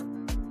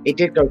 It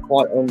did go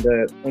quite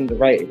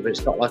underrated, but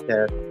it's got like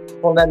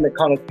one of them that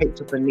kind of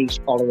picked up a niche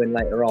following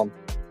later on.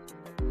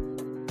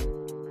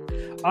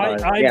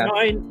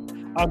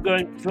 I'm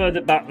going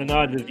further back than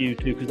either of you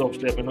two because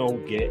obviously I'm an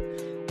old git.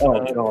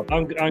 God.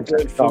 I'm going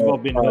for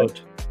Robin Hood.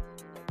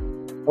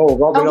 Oh,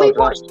 Robin Hood. We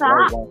watched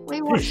that.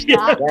 We watched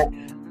that.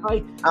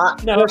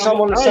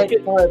 Someone said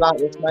sorry about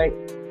this, mate.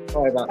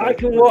 Sorry about that. I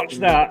can watch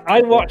that.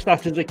 I watched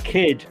that as a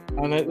kid,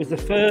 and it was the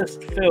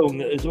first film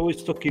that has always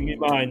stuck in my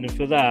mind. And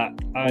for that,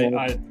 I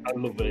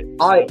love it.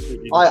 I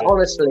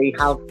honestly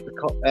have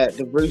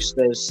the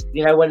Roosters.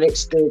 You know when it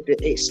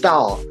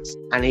starts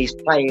and he's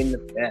playing the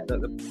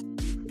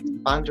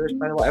banjo is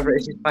playing, whatever it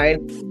is he's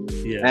playing.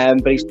 Yeah.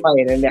 But he's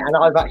playing in it, and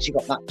I've actually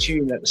got that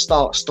tune at the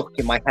start stuck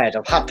in my head.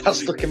 I've had that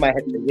stuck in my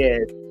head for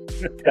years.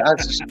 I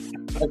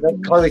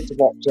got Chloe to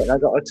watch it, and I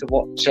got her to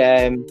watch.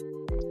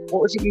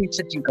 What was it you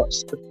said you got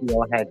stuck in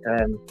your head?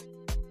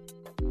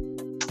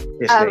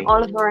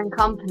 Oliver and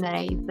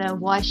Company. The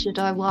Why Should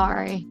I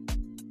Worry?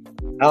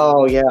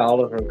 Oh yeah,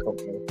 Oliver and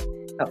Company.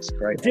 That's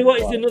great. See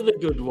what is another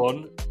good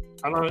one,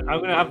 and I'm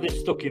going to have this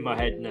stuck in my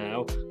head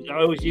now.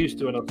 I always used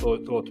to when I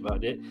thought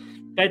about it.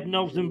 Bed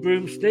knobs and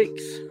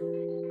broomsticks.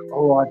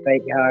 Oh, I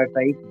bet you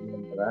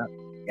remember that.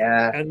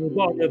 Yeah. And we've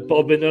got the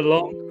bobbing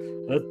along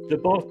at the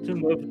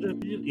bottom of the...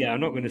 Yeah,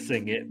 I'm not going to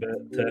sing it, but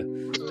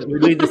we'll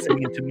leave the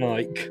singing to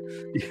Mike.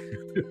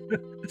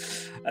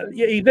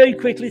 He very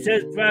quickly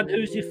says, Brad,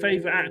 who's your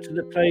favourite actor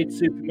that played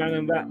Superman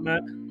and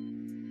Batman?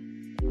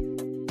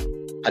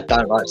 I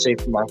don't like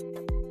Superman.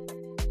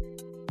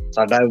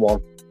 So no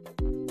one.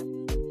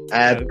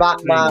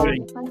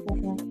 Batman,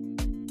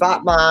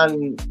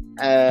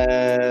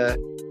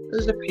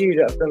 there's a few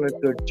that have done a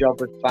good job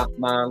with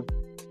Batman.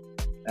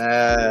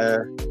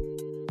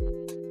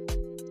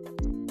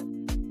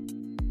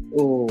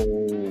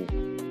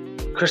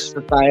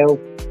 Christopher Bale,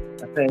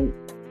 I think.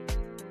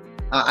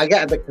 I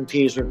get a bit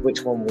confused with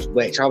which one was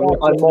which. I'm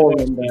more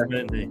in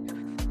the...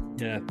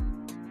 Yeah.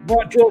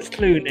 What, George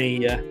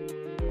Clooney?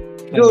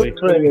 George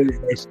Clooney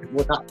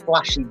was that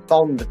flashy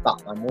Bond of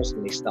Batman,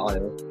 wasn't he,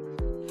 style?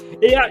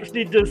 He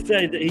actually does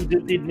say that he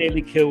did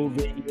nearly kill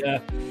the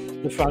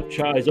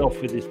franchise off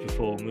with his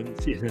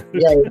performance. You know?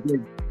 Yeah, he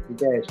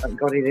did. Thank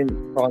God he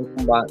didn't try and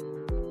come back.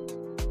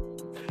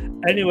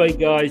 Anyway,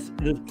 guys,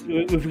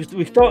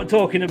 we've started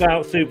talking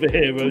about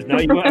superheroes now.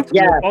 You might have to do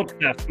a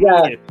podcast.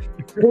 Yeah.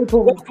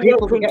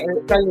 People are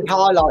getting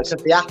highlights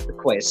of the after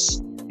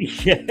quiz.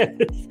 Yes.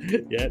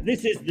 Yeah.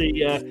 This is the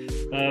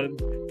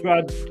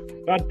Brad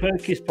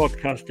Perkins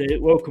podcast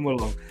here. Welcome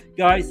along.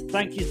 Guys,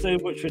 thank you so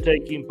much for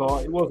taking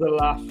part. It was a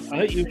laugh. I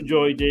hope you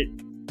enjoyed it.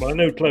 Well, I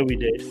know Chloe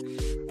did.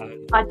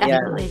 I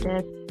definitely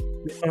did.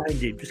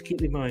 Remind him. Just keep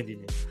reminding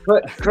him.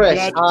 But Chris,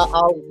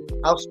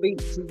 I'll speak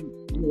to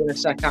you in a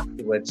sec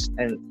afterwards.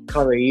 And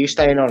Chloe, are you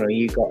staying on or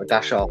you got to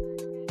dash off?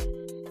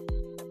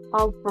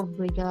 I'll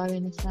probably go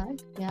in a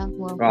sec. Yeah.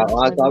 Well, right.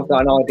 I've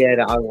got an idea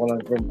that I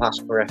want to run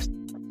past for rest.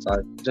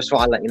 So just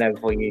thought I'd let you know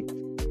before you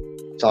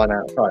sign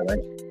out. Sorry,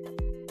 mate.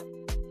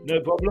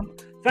 No problem.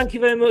 Thank you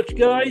very much,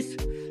 guys.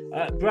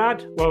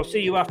 Brad, well, I'll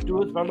see you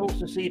afterwards, but I'll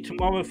also see you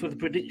tomorrow for the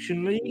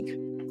Prediction League.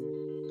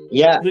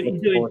 Yeah.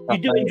 You're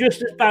doing just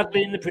as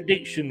badly in the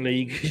Prediction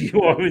League as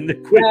you are in the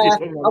quiz. Yeah,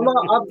 I'm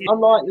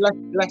like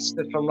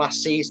Leicester from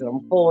last season.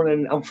 I'm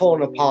falling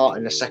apart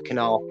in the second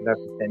half of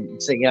everything.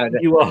 So, you know,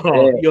 you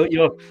are.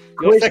 Your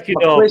second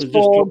half has just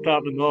dropped out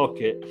of the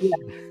market. Yeah.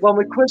 Well,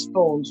 my quiz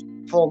form's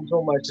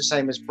almost the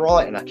same as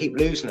Brighton. I keep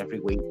losing every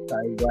week.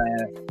 So,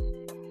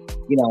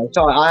 you know,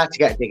 sorry, I had to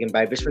get digging,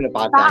 babe. It's been a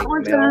bad day. That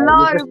was a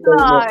low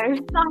blow.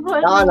 That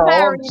was a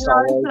very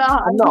low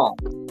blow.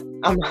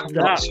 I'm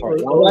not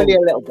sorry. I'm only a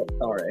little bit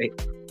sorry.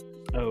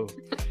 Oh.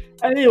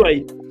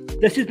 Anyway,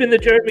 this has been the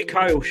Jeremy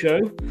Kyle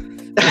Show.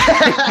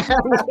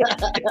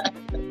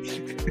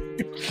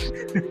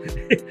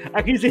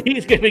 I can see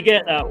he's going to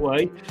get that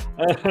way.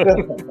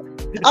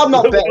 I'm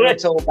not bitter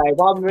at all,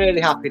 babe. I'm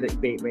really happy that you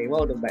beat me.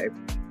 Well done, babe.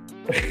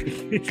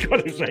 He's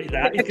got to say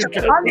that.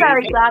 I'm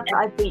very glad that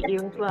I beat you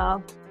as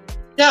well.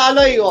 Yeah, I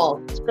know you are.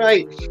 It's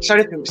great. It's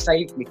anything that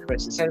saved me,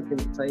 Chris. It's anything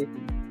that saved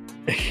me.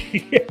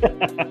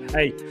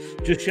 Hey,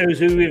 just shows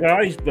who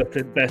revised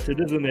better,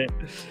 doesn't it?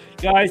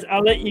 Guys,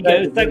 I'll let you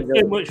go. Thanks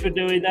so much for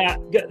doing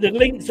that. The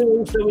links are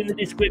also in the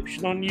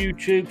description on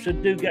YouTube, so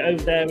do get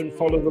over there and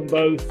follow them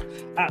both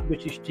at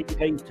British Team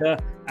Hater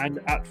and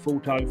at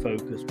Full-Time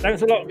Focus.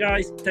 Thanks a lot,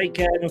 guys. Take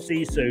care and I'll see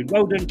you soon.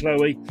 Well done,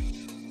 Chloe.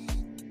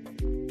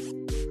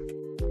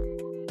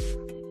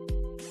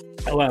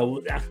 Oh,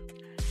 well,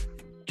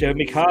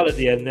 Jeremy Kyle at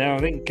the end there. I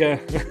think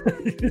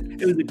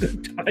it was a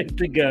good time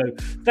to go.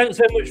 Thanks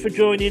so much for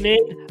joining in.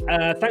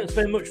 Thanks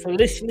very much for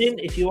listening.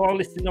 If you are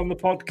listening on the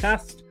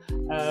podcast,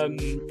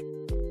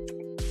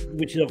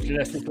 which is obviously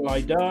Leicester Till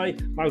I Die,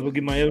 might as well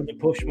give my own a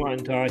push,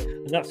 mightn't I?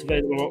 And that's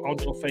available on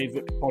your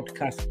favourite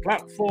podcast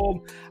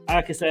platform.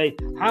 Like I say,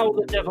 How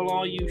the Devil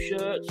Are You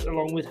shirts,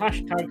 along with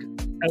hashtag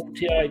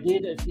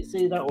LTIDid, if you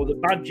see that, or the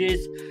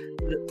badges.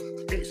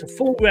 It's a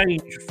full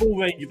range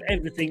of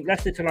everything.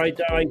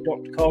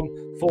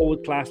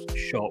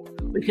 LeicsterTillIDie.com/shop.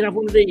 We can have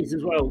one of these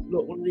as well.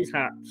 Look, one of these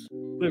hats.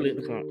 Brilliant.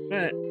 Look at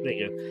that. There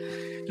you go.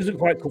 Doesn't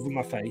quite cover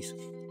my face.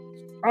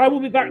 I will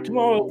be back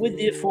tomorrow with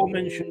the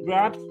aforementioned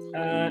Brad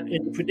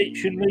in the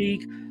Prediction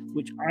League,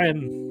 which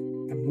I'm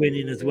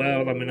winning as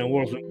well. I mean, I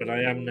wasn't, but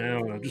I am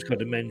now, and I've just got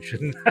to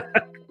mention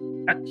that.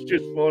 That's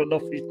just fallen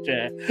off his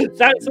chair.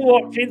 Thanks for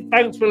watching.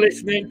 Thanks for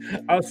listening.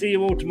 I'll see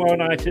you all tomorrow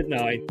night at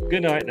 9.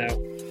 Good night now.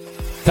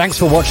 Thanks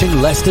for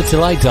watching Leicester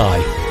Till I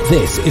Die.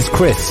 This is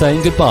Chris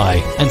saying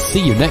goodbye and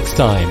see you next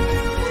time.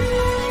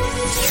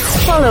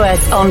 Follow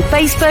us on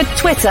Facebook,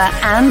 Twitter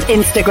and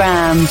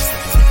Instagram.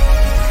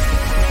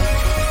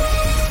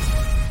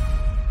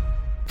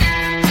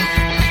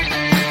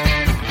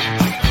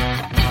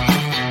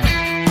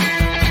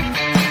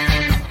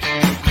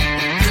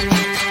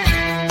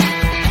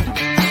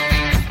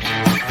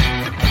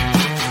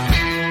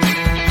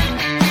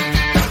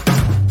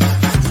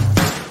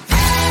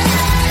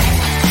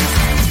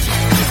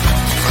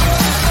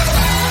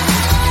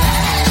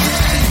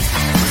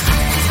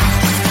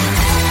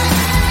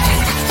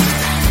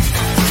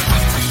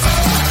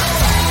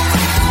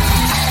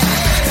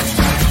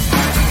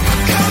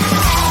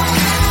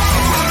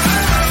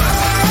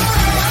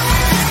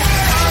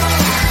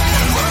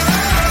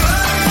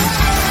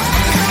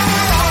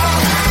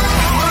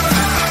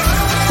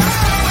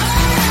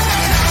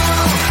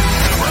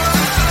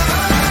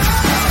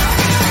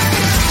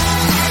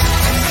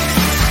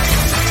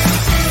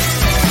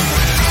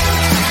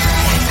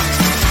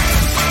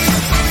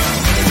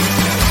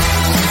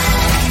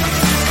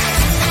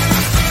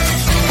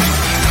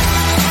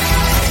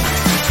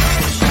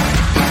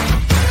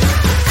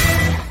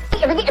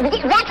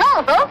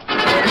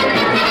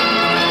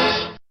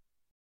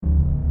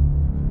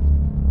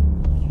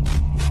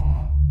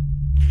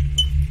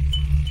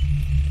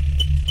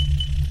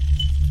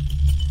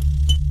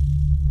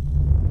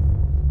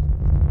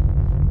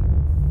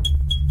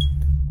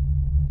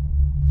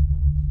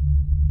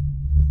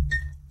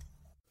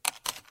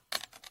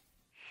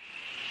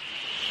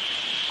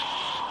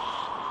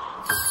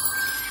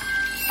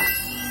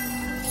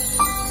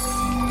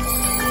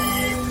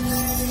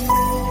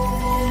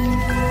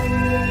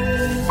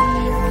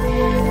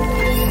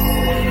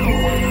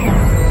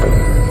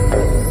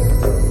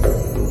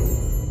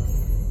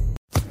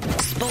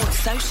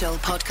 Social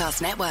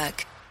Podcast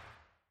Network.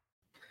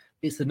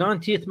 It's the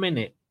 90th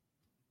minute.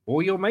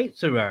 All your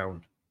mates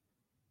around.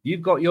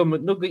 You've got your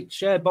McNugget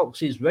share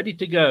boxes ready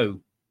to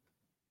go.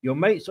 Your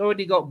mates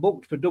already got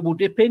booked for double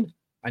dipping,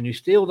 and you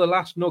steal the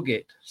last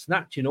nugget,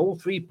 snatching all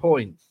 3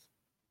 points.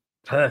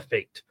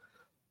 Perfect.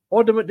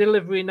 Order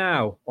McDelivery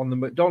now on the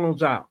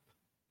McDonald's app.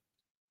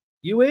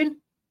 You in?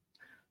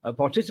 At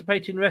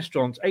participating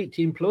restaurants,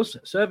 18 plus,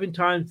 serving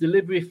times,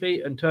 delivery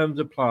fee and terms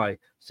apply.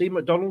 See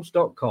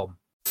mcdonalds.com.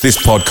 This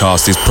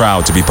podcast is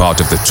proud to be part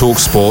of the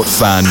TalkSport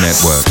Fan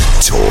Network.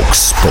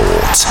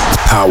 TalkSport.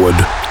 Powered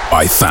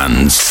by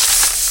fans.